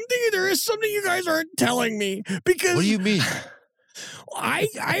 There is something you guys aren't telling me. Because What do you mean?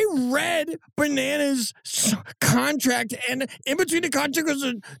 I read Banana's contract, and in between the contract was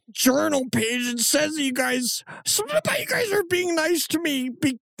a journal page. It says that something about you guys are being nice to me,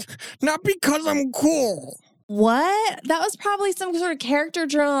 not because I'm cool. What? That was probably some sort of character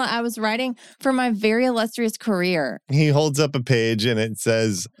journal I was writing for my very illustrious career. He holds up a page and it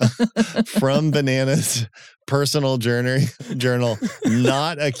says, from Banana's personal journal,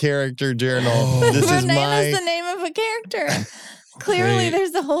 not a character journal. Oh. This is Banana's my... the name of a character. Clearly, Wait.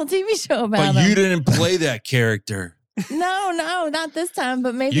 there's a whole TV show about But you him. didn't play that character. No, not this time,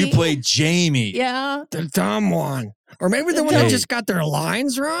 but maybe. You played Jamie. Yeah. The dumb one. Or maybe the one Hey. that just got their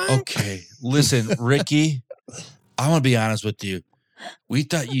lines wrong. Okay. Listen, Ricky, I want to be honest with you. We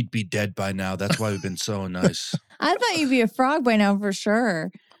thought you'd be dead by now. That's why we've been so nice. I thought you'd be a frog by now for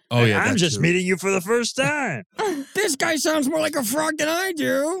sure. Oh, yeah. I'm that's just true. meeting you for the first time. This guy sounds more like a frog than I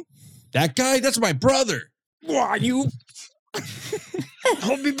do. That guy? That's my brother. Why you?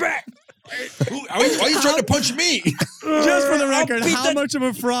 I'll be back. Why are you trying to punch me? Just for the record, beat how the- much of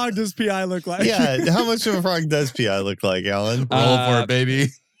a frog does PI look like? Yeah, how much of a frog does PI look like, Alan? Roll for it, baby.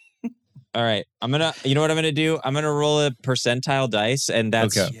 All right, you know what I'm gonna do? I'm gonna roll a percentile dice, and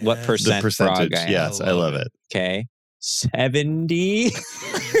that's Okay. what Yes. percent The percentage. frog I am. Yes, I love it. Okay, 70,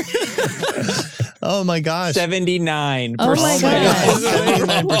 Oh my gosh. 79%. Oh my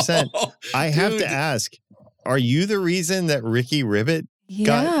God. 79%. I have to ask, are you the reason that Ricky Ribbit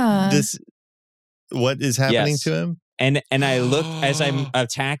got Yeah. this? What is happening Yes. to him? And I look as I'm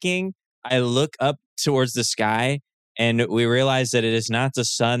attacking, I look up towards the sky, and we realize that it is not the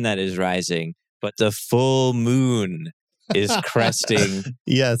sun that is rising, but the full moon is cresting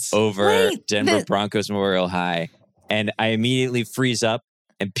Yes. over Wait, Denver Broncos Memorial High. And I immediately freeze up,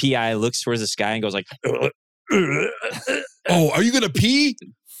 and P.I. looks towards the sky and goes like, Oh, are you gonna pee?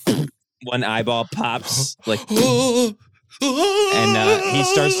 one eyeball pops, like, and he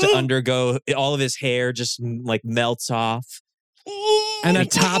starts to undergo, all of his hair just like melts off. And a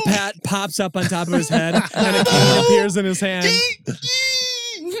top hat pops up on top of his head, and a cane appears in his hand.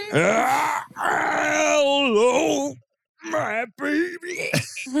 Hello, my baby.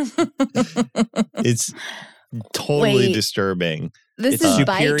 It's totally Wait. disturbing. This It's is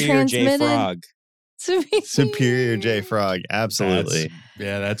bite Superior J transmitted. Frog. Superior J Frog. Absolutely.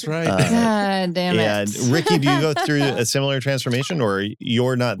 Yeah, that's right. God damn it. And Ricky, do you go through a similar transformation or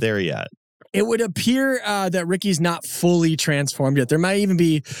you're not there yet? It would appear that Ricky's not fully transformed yet. There might even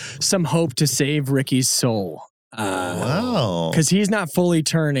be some hope to save Ricky's soul. Wow. Because he's not fully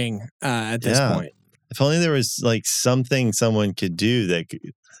turning at this Yeah. point. If only there was like something someone could do that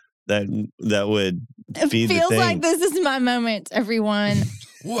would It be the feels thing. like this is my moment, everyone.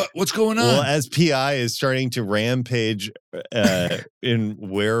 What's going on? Well, as PI is starting to rampage in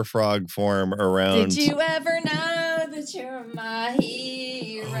werefrog form around. Did you ever know that you're my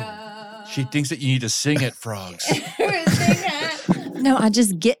hero? She thinks that you need to sing it, frogs. No, I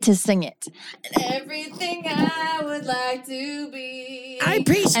just get to sing it. And everything I would like to be.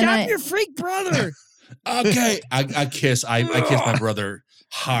 IP, stop And I- your freak brother. Okay, I kiss my brother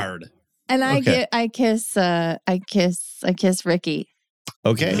hard. And Okay. I kiss Ricky.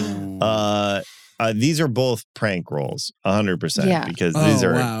 Okay. These are both prank rolls, 100%, Yeah. because these Oh,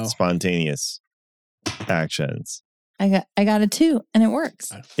 are wow. spontaneous actions. I got a 2 and it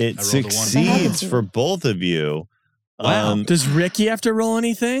works. It I rolled a one. succeeds for both of you. Wow. Does Ricky have to roll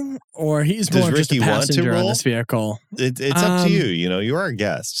anything? Or he's Does more just a Ricky want to passenger on roll? this vehicle? It's up to you. You know, you are a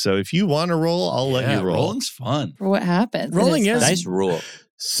guest. So if you want to roll, I'll let you roll. Rolling's fun. For what happens. Rolling It is- fun. Nice rule.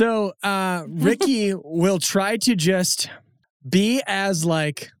 So Ricky will try to just be as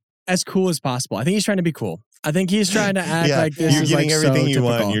cool as possible. I think he's trying to be cool. I think he's trying to act like this you're is getting like everything so you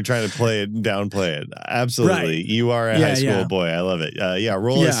want. typical. You're trying to downplay it. Absolutely. Right. You are a Yeah, high school yeah. boy. I love it.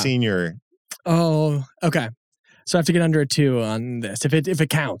 Roll a Yeah. senior. Oh, okay. So I have to get under a 2 on this if it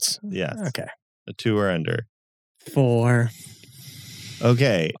counts. Yes. Okay. A 2 or under. 4.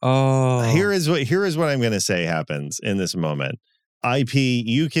 Okay. Oh, Here is what I'm going to say happens in this moment. IP,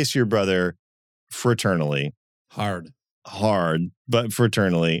 you kiss your brother fraternally, Hard. hard, but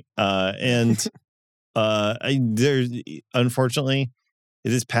fraternally. There's unfortunately,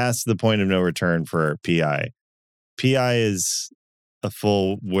 it is past the point of no return for PI. PI is a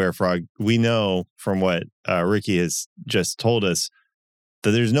full werefrog. We know from what Ricky has just told us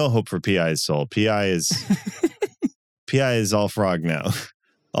that there's no hope for PI's soul. PI is all frog now.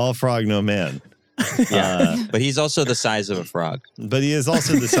 All frog, no man. yeah. But he's also the size of a frog. But he is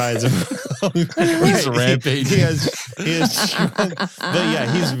also the size of He's a rampage. He is but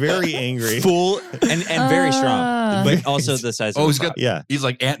yeah, he's very angry. Full and very strong, Ah. but also the size of a He's frog. got. Yeah. He's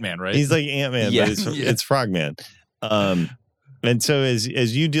like Ant-Man, right? He's like Ant-Man, Yeah. but Yeah. it's Frogman. And so as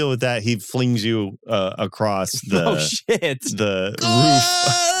you deal with that, he flings you across Oh, the shit. roof,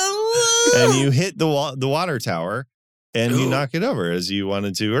 and you hit the water tower, and you knock it over as you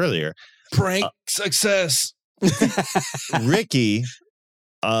wanted to earlier. Prank success. Ricky,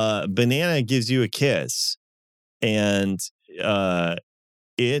 Banana gives you a kiss, and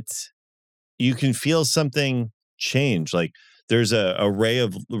you can feel something change. Like there's a ray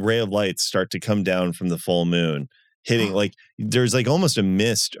of lights start to come down from the full moon, hitting like there's like almost a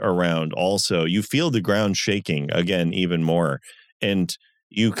mist around. Also, you feel the ground shaking again even more, and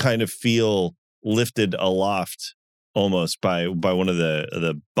you kind of feel lifted aloft almost by one of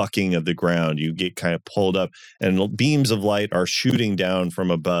the bucking of the ground. You get kind of pulled up, and beams of light are shooting down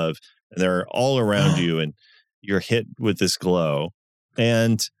from above, and they're all around you, and you're hit with this glow,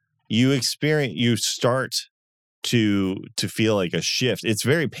 and you start to feel like a shift. It's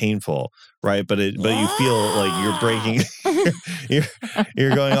very painful, right? But you feel like you're breaking.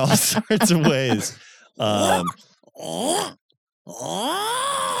 you're going all sorts of ways.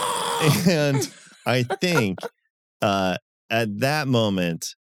 And I think at that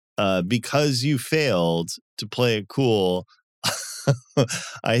moment, because you failed to play it cool,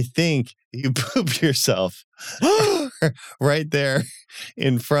 I think you pooped yourself right there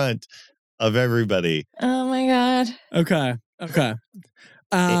in front of everybody. Oh my God. Okay.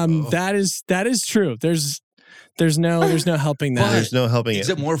 That is true. There's no helping that. There's no helping Is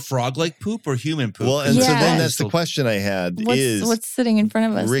it. it more frog-like poop or human poop? Well, and so then Yeah. that's the question I had What's sitting in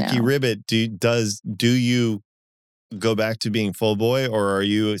front of us Ricky now? Ribbit, do you go back to being full boy, or are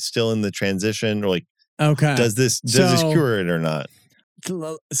you still in the transition? Or like, Okay. Does this So- cure it or not?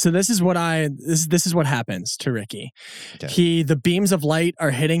 So this is what this is what happens to Ricky. Okay. The beams of light are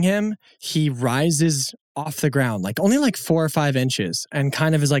hitting him. He rises off the ground, like only like 4 or 5 inches, and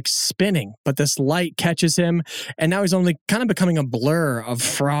kind of is like spinning. But this light catches him, and now he's only kind of becoming a blur of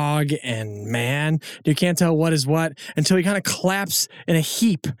frog and man. You can't tell what is what until he kind of collapses in a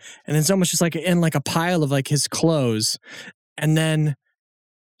heap, and it's almost just like in like a pile of like his clothes. And then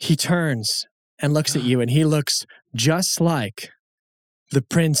he turns and looks at you, and he looks just like the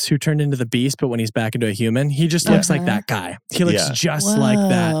prince who turned into the beast, but when he's back into a human, he just looks like that guy. He looks Yeah. just like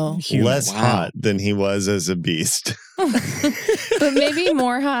that Whoa. human. Less hot than he was as a beast. But maybe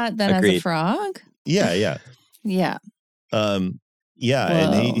more hot than as a Agreed. frog. Yeah, yeah. Yeah. Yeah,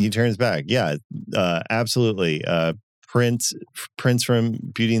 and Whoa. he turns back. Yeah, absolutely. Prince from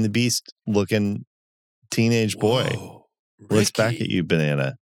Beauty and the Beast looking teenage boy. Whoa, Looks back Ricky. at you,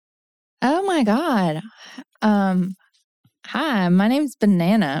 Banana. Oh my God. Hi, my name's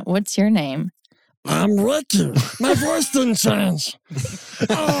Banana. What's your name? I'm Ricky. My voice didn't change. And it's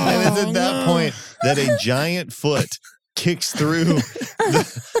at that point that a giant foot kicks through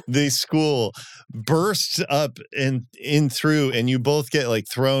the school, bursts up and in through, and you both get like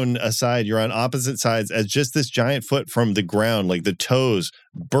thrown aside. You're on opposite sides as just this giant foot from the ground, like the toes,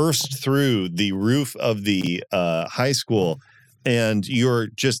 burst through the roof of the high school. And you're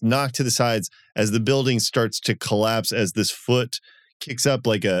just knocked to the sides as the building starts to collapse as this foot kicks up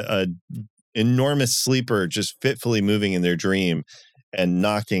like a enormous sleeper just fitfully moving in their dream and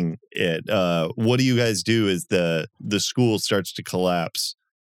knocking it. What do you guys do as the school starts to collapse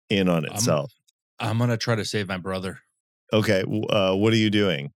in on itself? I'm gonna try to save my brother. Okay, what are you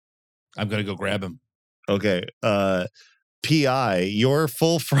doing? I'm gonna go grab him. Okay, PI, you're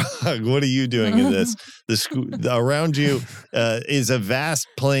full frog. What are you doing in this? The school around you is a vast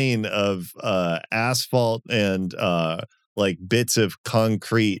plain of asphalt and like bits of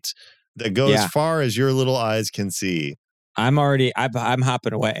concrete that go Yeah. as far as your little eyes can see. I'm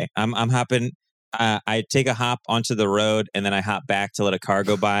hopping away. I'm hopping. I take a hop onto the road, and then I hop back to let a car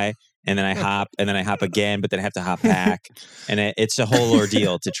go by, and then I hop, and then I hop again, but then I have to hop back, and it's a whole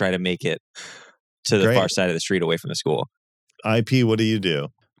ordeal to try to make it to the Great. far side of the street away from the school. IP, what do you do?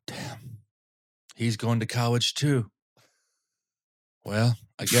 Damn. He's going to college too. Well,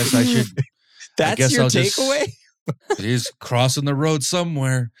 I guess I should. That's guess your I'll just- takeaway. He's crossing the road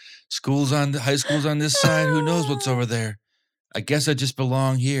somewhere. High school's on this side. Who knows what's over there? I guess I just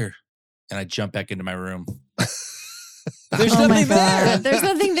belong here. And I jump back into my room. There's Oh my nothing there. God. There's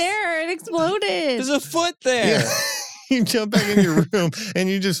nothing there. It exploded. There's a foot there. You jump back in your room and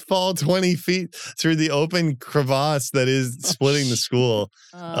you just fall 20 feet through the open crevasse that is splitting the school.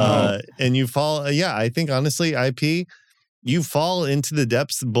 And you fall. I think honestly, IP, you fall into the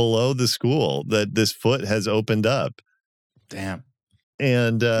depths below the school that this foot has opened up. Damn.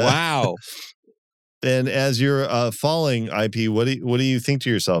 And Wow. and as you're falling, IP, what do you think to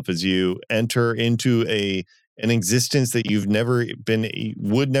yourself as you enter into an existence that you've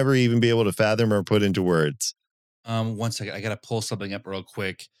would never even be able to fathom or put into words? 1 second. I gotta pull something up real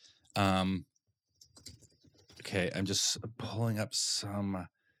quick. Okay, I'm just pulling up some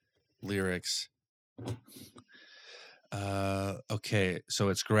lyrics. Okay, so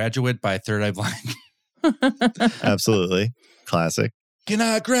it's Graduate by Third Eye Blind. Absolutely. Classic. Can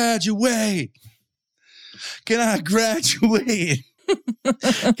I graduate? Can I graduate?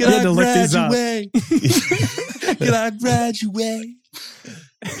 Can You had I to look these up. graduate? Can I graduate?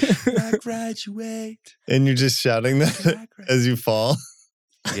 Can I graduate? And you're just shouting Can I that graduate? as you fall.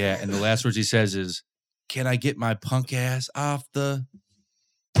 Yeah, and the last words he says is, "Can I get my punk ass off the?"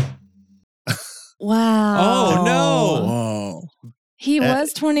 Wow. Oh no. Whoa. He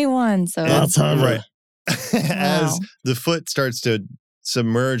was 21, so That's heavy. Right. As Wow. the foot starts to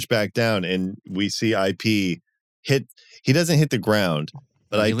submerge back down and we see IP hit, he doesn't hit the ground,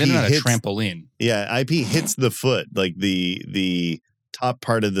 but He IP landed on a hits, trampoline. yeah, IP hits the foot, like the top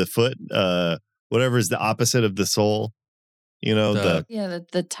part of the foot, whatever is the opposite of the sole, The- yeah,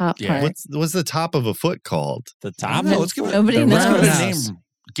 the top Yeah. part. what's the top of a foot called? The top. No, let's give it. Nobody let's give it a knows. name.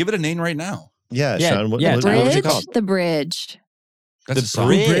 Give it a name right now. Yeah, Yeah, Sean, what yeah, was what was it Bridge? called? The bridge. That's The a song.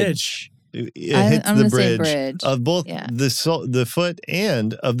 bridge. Bridge. It I'm hits the gonna say bridge bridge. of both Yeah. the foot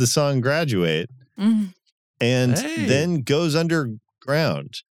and of the song Graduate. Mm. And Hey. then goes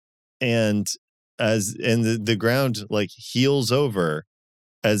underground, and the ground like heals over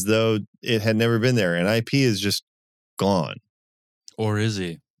as though it had never been there, and IP is just gone. Or is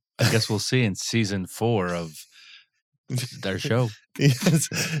he? I guess we'll see in season 4 of their show. Yes.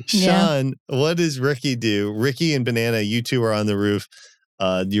 Yeah. Sean, what does Ricky do? Ricky and Banana, you two are on the roof.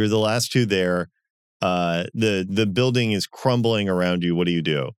 You're the last two there. the building is crumbling around you. What do you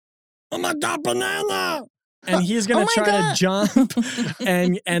do? Oh my God, banana! And he's gonna Oh my try God. to jump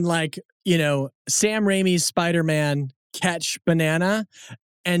and like, Sam Raimi's Spider-Man catch banana.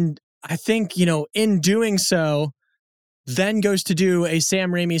 And I think, in doing so, then goes to do a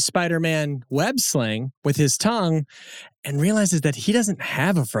Sam Raimi Spider-Man web sling with his tongue and realizes that he doesn't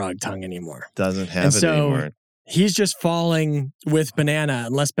have a frog tongue anymore. Doesn't have And it so anymore. he's just falling with banana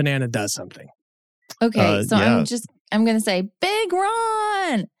unless banana does something. Okay, so yeah. I'm gonna say, Big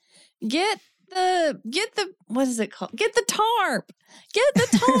Ron, get the what is it called? Get the tarp. Get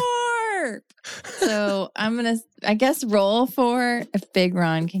the tarp. So I'm gonna, I guess, roll for if Big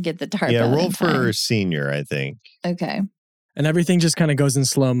Ron can get the tarp. Yeah, out roll in for time. senior, I think. Okay, And everything just kind of goes in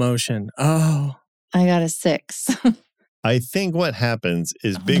slow motion. Oh, I got a 6. I think what happens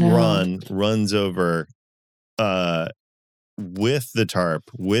is Oh, Big no. Ron runs over with the tarp,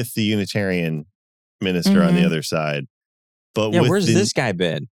 with the Unitarian minister on the Mhm. other side. But Yeah, with where's the- this guy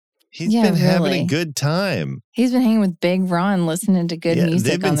been? He's Yeah, been having a really. good time. He's been hanging with Big Ron, listening to good They've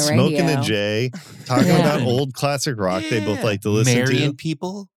music been on the smoking radio. a J, talking Yeah. about old classic rock they both like to listen Marrying to.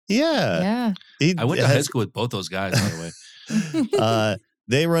 people. Yeah. Yeah. I went to high school with both those guys, by the way.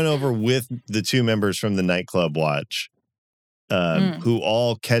 They run over with the 2 members from the nightclub watch, who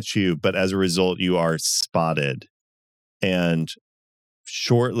all catch you, but as a result, you are spotted. And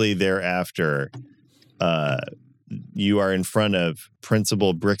shortly thereafter, you are in front of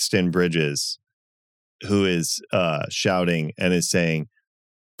Principal Brixton Bridges, who is shouting and is saying,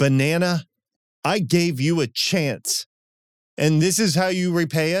 "Banana, I gave you a chance, and this is how you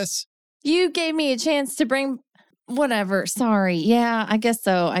repay us?" You gave me a chance to bring whatever. Sorry. Yeah, I guess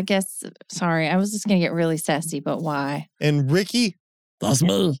so. Sorry. I was just going to get really sassy, but why? And Ricky, that's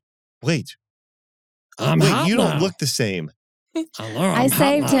me. wait, I'm hot you don't now. look the same. Hello, I I'm hot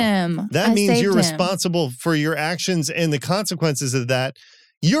saved now. him. That I means saved you're him. responsible for your actions and the consequences of that.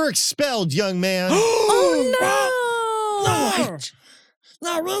 You're expelled, young man. Oh, No!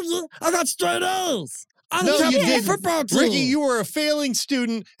 No, Ricky, I got straight A's. I'm No, the you captain of the didn't. football team. Ricky, you were a failing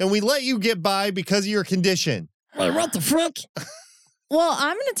student, and we let you get by because of your condition. Wait, what the frick? Well,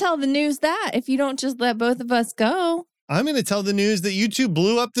 I'm going to tell the news that if you don't just let both of us go. I'm going to tell the news that you 2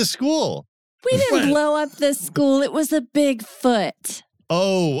 blew up the school. We didn't Wait. blow up the school. It was a Bigfoot.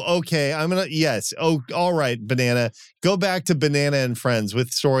 Oh, okay. Yes. Oh, all right, Banana. Go back to Banana and Friends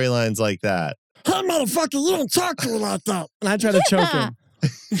with storylines like that. Hey, motherfucker, you don't talk to me like that. And I try to choke him.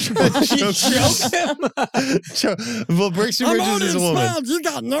 Choke him. Well, Brixton I'm Bridges already is a woman. expelled. You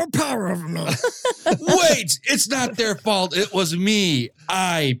got no power over me. Wait, it's not their fault. It was me.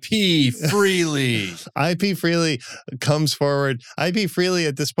 IP Freely. IP Freely comes forward. IP Freely,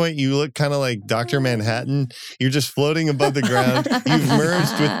 at this point, you look kind of like Dr. Manhattan. You're just floating above the ground. You've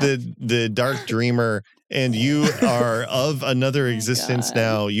merged with the Dark Dreamer, and you are of another existence God.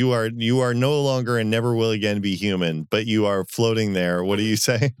 now. You are no longer and never will again be human, but you are floating there. What do you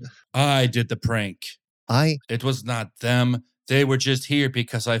say? I did the prank. It was not them. They were just here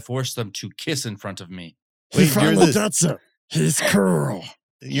because I forced them to kiss in front of me. He Wait, finally gets it. He's cool.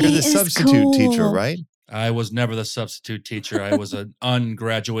 You're He the is substitute teacher, cool. right? I was never the substitute teacher. I was an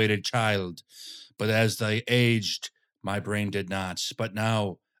ungraduated child. But as I aged, my brain did not. But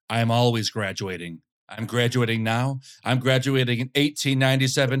now I am always graduating. I'm graduating now. I'm graduating in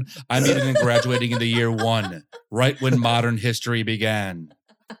 1897. I'm even graduating in the year 1, right when modern history began.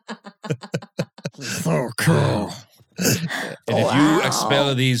 So cool. And if you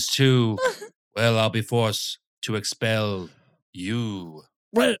expel these 2, well, I'll be forced to expel you.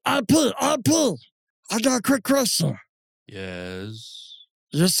 Wait, IP. I got a quick question. Yes.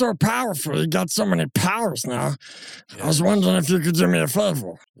 You're so powerful. You got so many powers now. I was wondering if you could do me a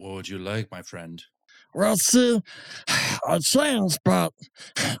favor. What would you like, my friend? Well, see, I changed, but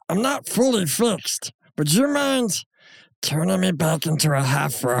I'm not fully fixed. Would you mind turning me back into a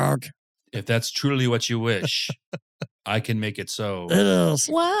half frog? If that's truly what you wish, I can make it so. It is.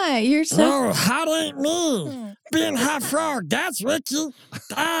 Why? You're so. No, hot ain't me. Being half frog, that's Ricky.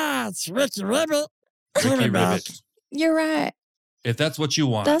 That's Ricky Ribbit. Turn me Ricky back. Ribbit. You're right. If that's what you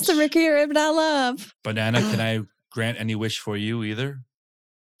want. That's the Ricky Ribbit I love. Banana, can I grant any wish for you either?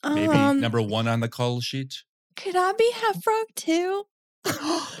 Maybe number 1 on the call sheet? Could I be half frog too?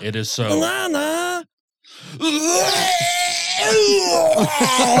 It is so. Banana.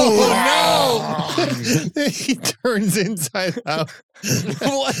 Oh no! He turns inside out.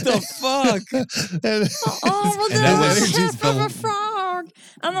 What the fuck? And, Oh, well, And that that was was half of a the- frog.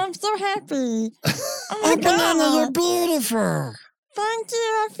 And I'm so happy. Oh, my Oh, Banana, you're God. beautiful. Thank you.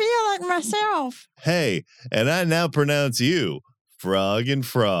 I feel like myself. hey, and I now pronounce you Frog and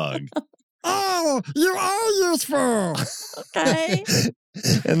Frog. Oh, you are useful. Okay.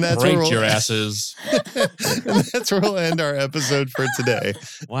 And that's where Break your asses. and that's where we'll end our episode for today.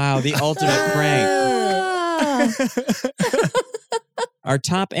 Wow, the ultimate prank. Our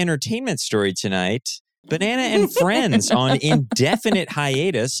top entertainment story tonight, Banana and Friends on indefinite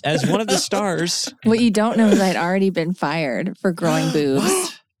hiatus as one of the stars. What you don't know is I'd already been fired for growing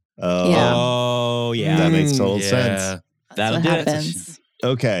boobs. Oh, Yeah. Oh, yeah. that makes total Yeah. sense. That'll what do it. happens.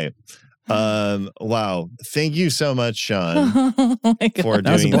 Okay. Wow. Thank you so much, Sean, Oh my God. for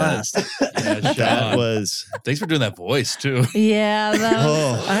That was a doing that. blast. Yeah, That Sean. was Thanks for doing that voice too. Yeah. That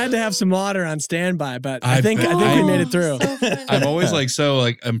was oh, I had to have some water on standby, but I I think bet. we made it through. so funny. I'm always like so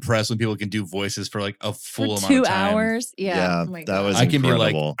like impressed when people can do voices for like a full For amount 2 of time. hours. Yeah. Yeah, Oh my that God. was I can be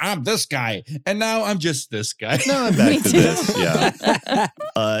like, incredible. I'm this guy, and now I'm just this guy. now I'm back Me to too. this.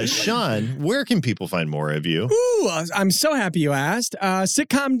 Yeah. Sean, where can people find more of you? Ooh, I'm so happy you asked.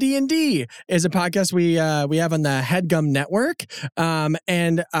 Sitcom D&D is a podcast we have on the HeadGum Network,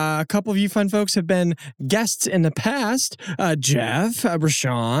 and a couple of you fun folks have been guests in the past. Jeff,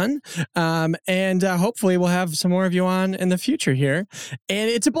 Rashawn, and hopefully we'll have some more of you on in the future here. And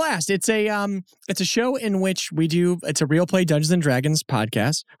it's a blast. It's a show in which it's a real play Dungeons and Dragons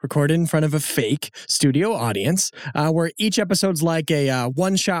podcast recorded in front of a fake studio audience, where each episode's like a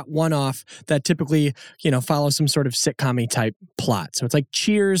one-shot, one-off that typically, follows some sort of sitcom-y type plot. So it's like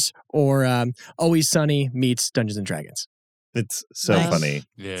Cheers or Always Sunny meets Dungeons and Dragons. It's so Nice. funny.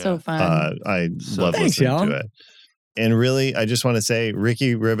 Yeah. So fun. I So love thanks, listening y'all. to it. And really, I just want to say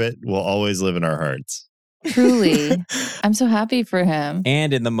Ricky Ribbit will always live in our hearts. Truly. I'm so happy for him.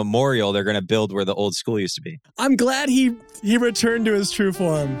 And in the memorial, they're going to build where the old school used to be. I'm glad he returned to his true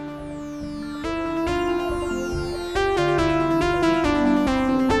form.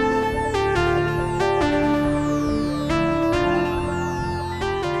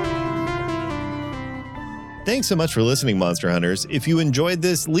 Thanks so much for listening, Monster Hunters. If you enjoyed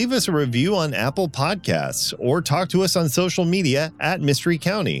this, leave us a review on Apple Podcasts or talk to us on social media at Mystery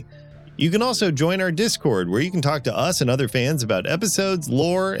County. You can also join our Discord, where you can talk to us and other fans about episodes,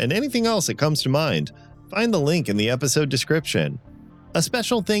 lore, and anything else that comes to mind. Find the link in the episode description. A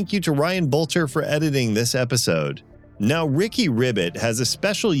special thank you to Ryan Bolter for editing this episode. Now, Ricky Ribbit has a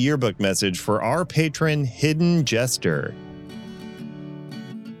special yearbook message for our patron, Hidden Jester.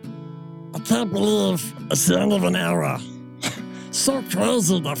 I can't believe it's the end of an era. So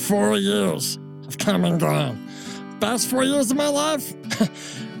crazy the 4 years have come and gone. Best 4 years of my life?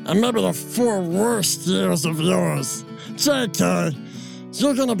 And maybe the 4 worst years of yours. JK,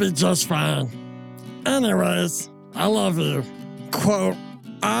 you're gonna be just fine. Anyways, I love you. Quote,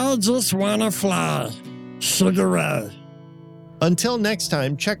 I just wanna fly. Sugar Ray. Until next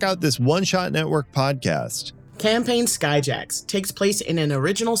time, check out this One Shot Network podcast. Campaign Skyjacks takes place in an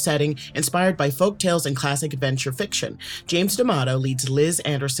original setting inspired by folktales and classic adventure fiction. James D'Amato leads Liz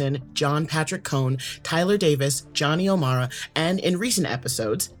Anderson, John Patrick Cohn, Tyler Davis, Johnny O'Mara, and in recent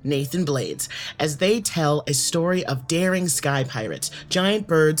episodes, Nathan Blades, as they tell a story of daring sky pirates, giant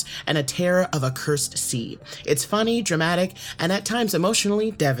birds, and a terror of a cursed sea. It's funny, dramatic, and at times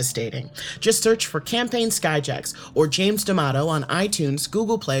emotionally devastating. Just search for Campaign Skyjacks or James D'Amato on iTunes,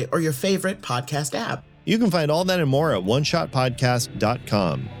 Google Play, or your favorite podcast app. You can find all that and more at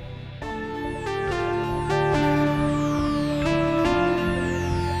oneshotpodcast.com.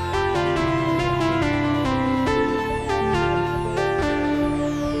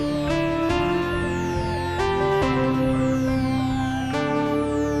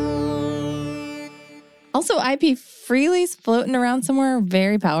 Also, IP Freely's floating around somewhere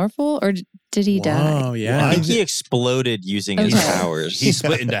very powerful, or did he die? Oh, yeah. I think he exploded using his Okay. powers. He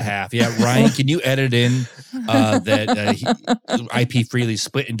split into half. Yeah, Ryan, can you edit in that IP Freely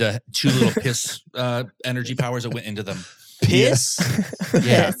split into 2 little piss energy powers that went into them? Piss?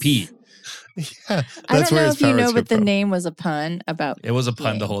 Yeah, pee. Yeah, I don't know if you know, but the name was a pun about. It was a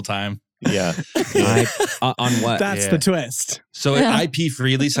pun the whole time. Yeah. On what? That's Yeah. the twist. So Yeah. IP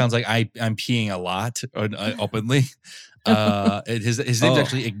Freely sounds like I'm peeing a lot openly. His name's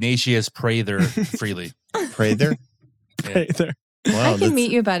actually Ignatius Prather Freely. Prather? Yeah. Prather. Wow, I can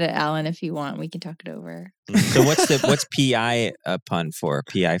meet you about it, Alan, if you want. We can talk it over. So what's PI a pun for?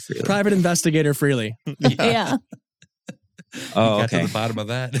 PI Freely. Private investigator Freely. Yeah. Oh, Got okay. to the bottom of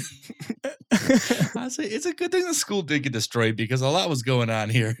that. Honestly, it's a good thing the school did get destroyed because a lot was going on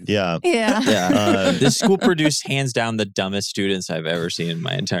here. Yeah. Yeah. Yeah. This school produced hands down the dumbest students I've ever seen in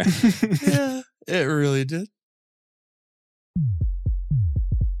my entire Yeah, it really did.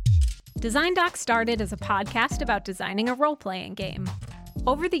 Design Doc started as a podcast about designing a role-playing game.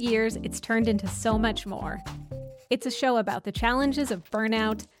 Over the years, it's turned into so much more. It's a show about the challenges of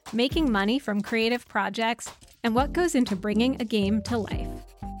burnout, making money from creative projects, and what goes into bringing a game to life.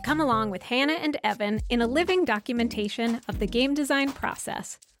 Come along with Hannah and Evan in a living documentation of the game design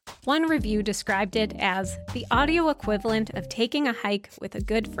process. One review described it as the audio equivalent of taking a hike with a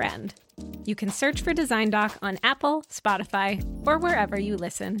good friend. You can search for Design Doc on Apple, Spotify, or wherever you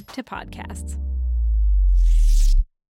listen to podcasts.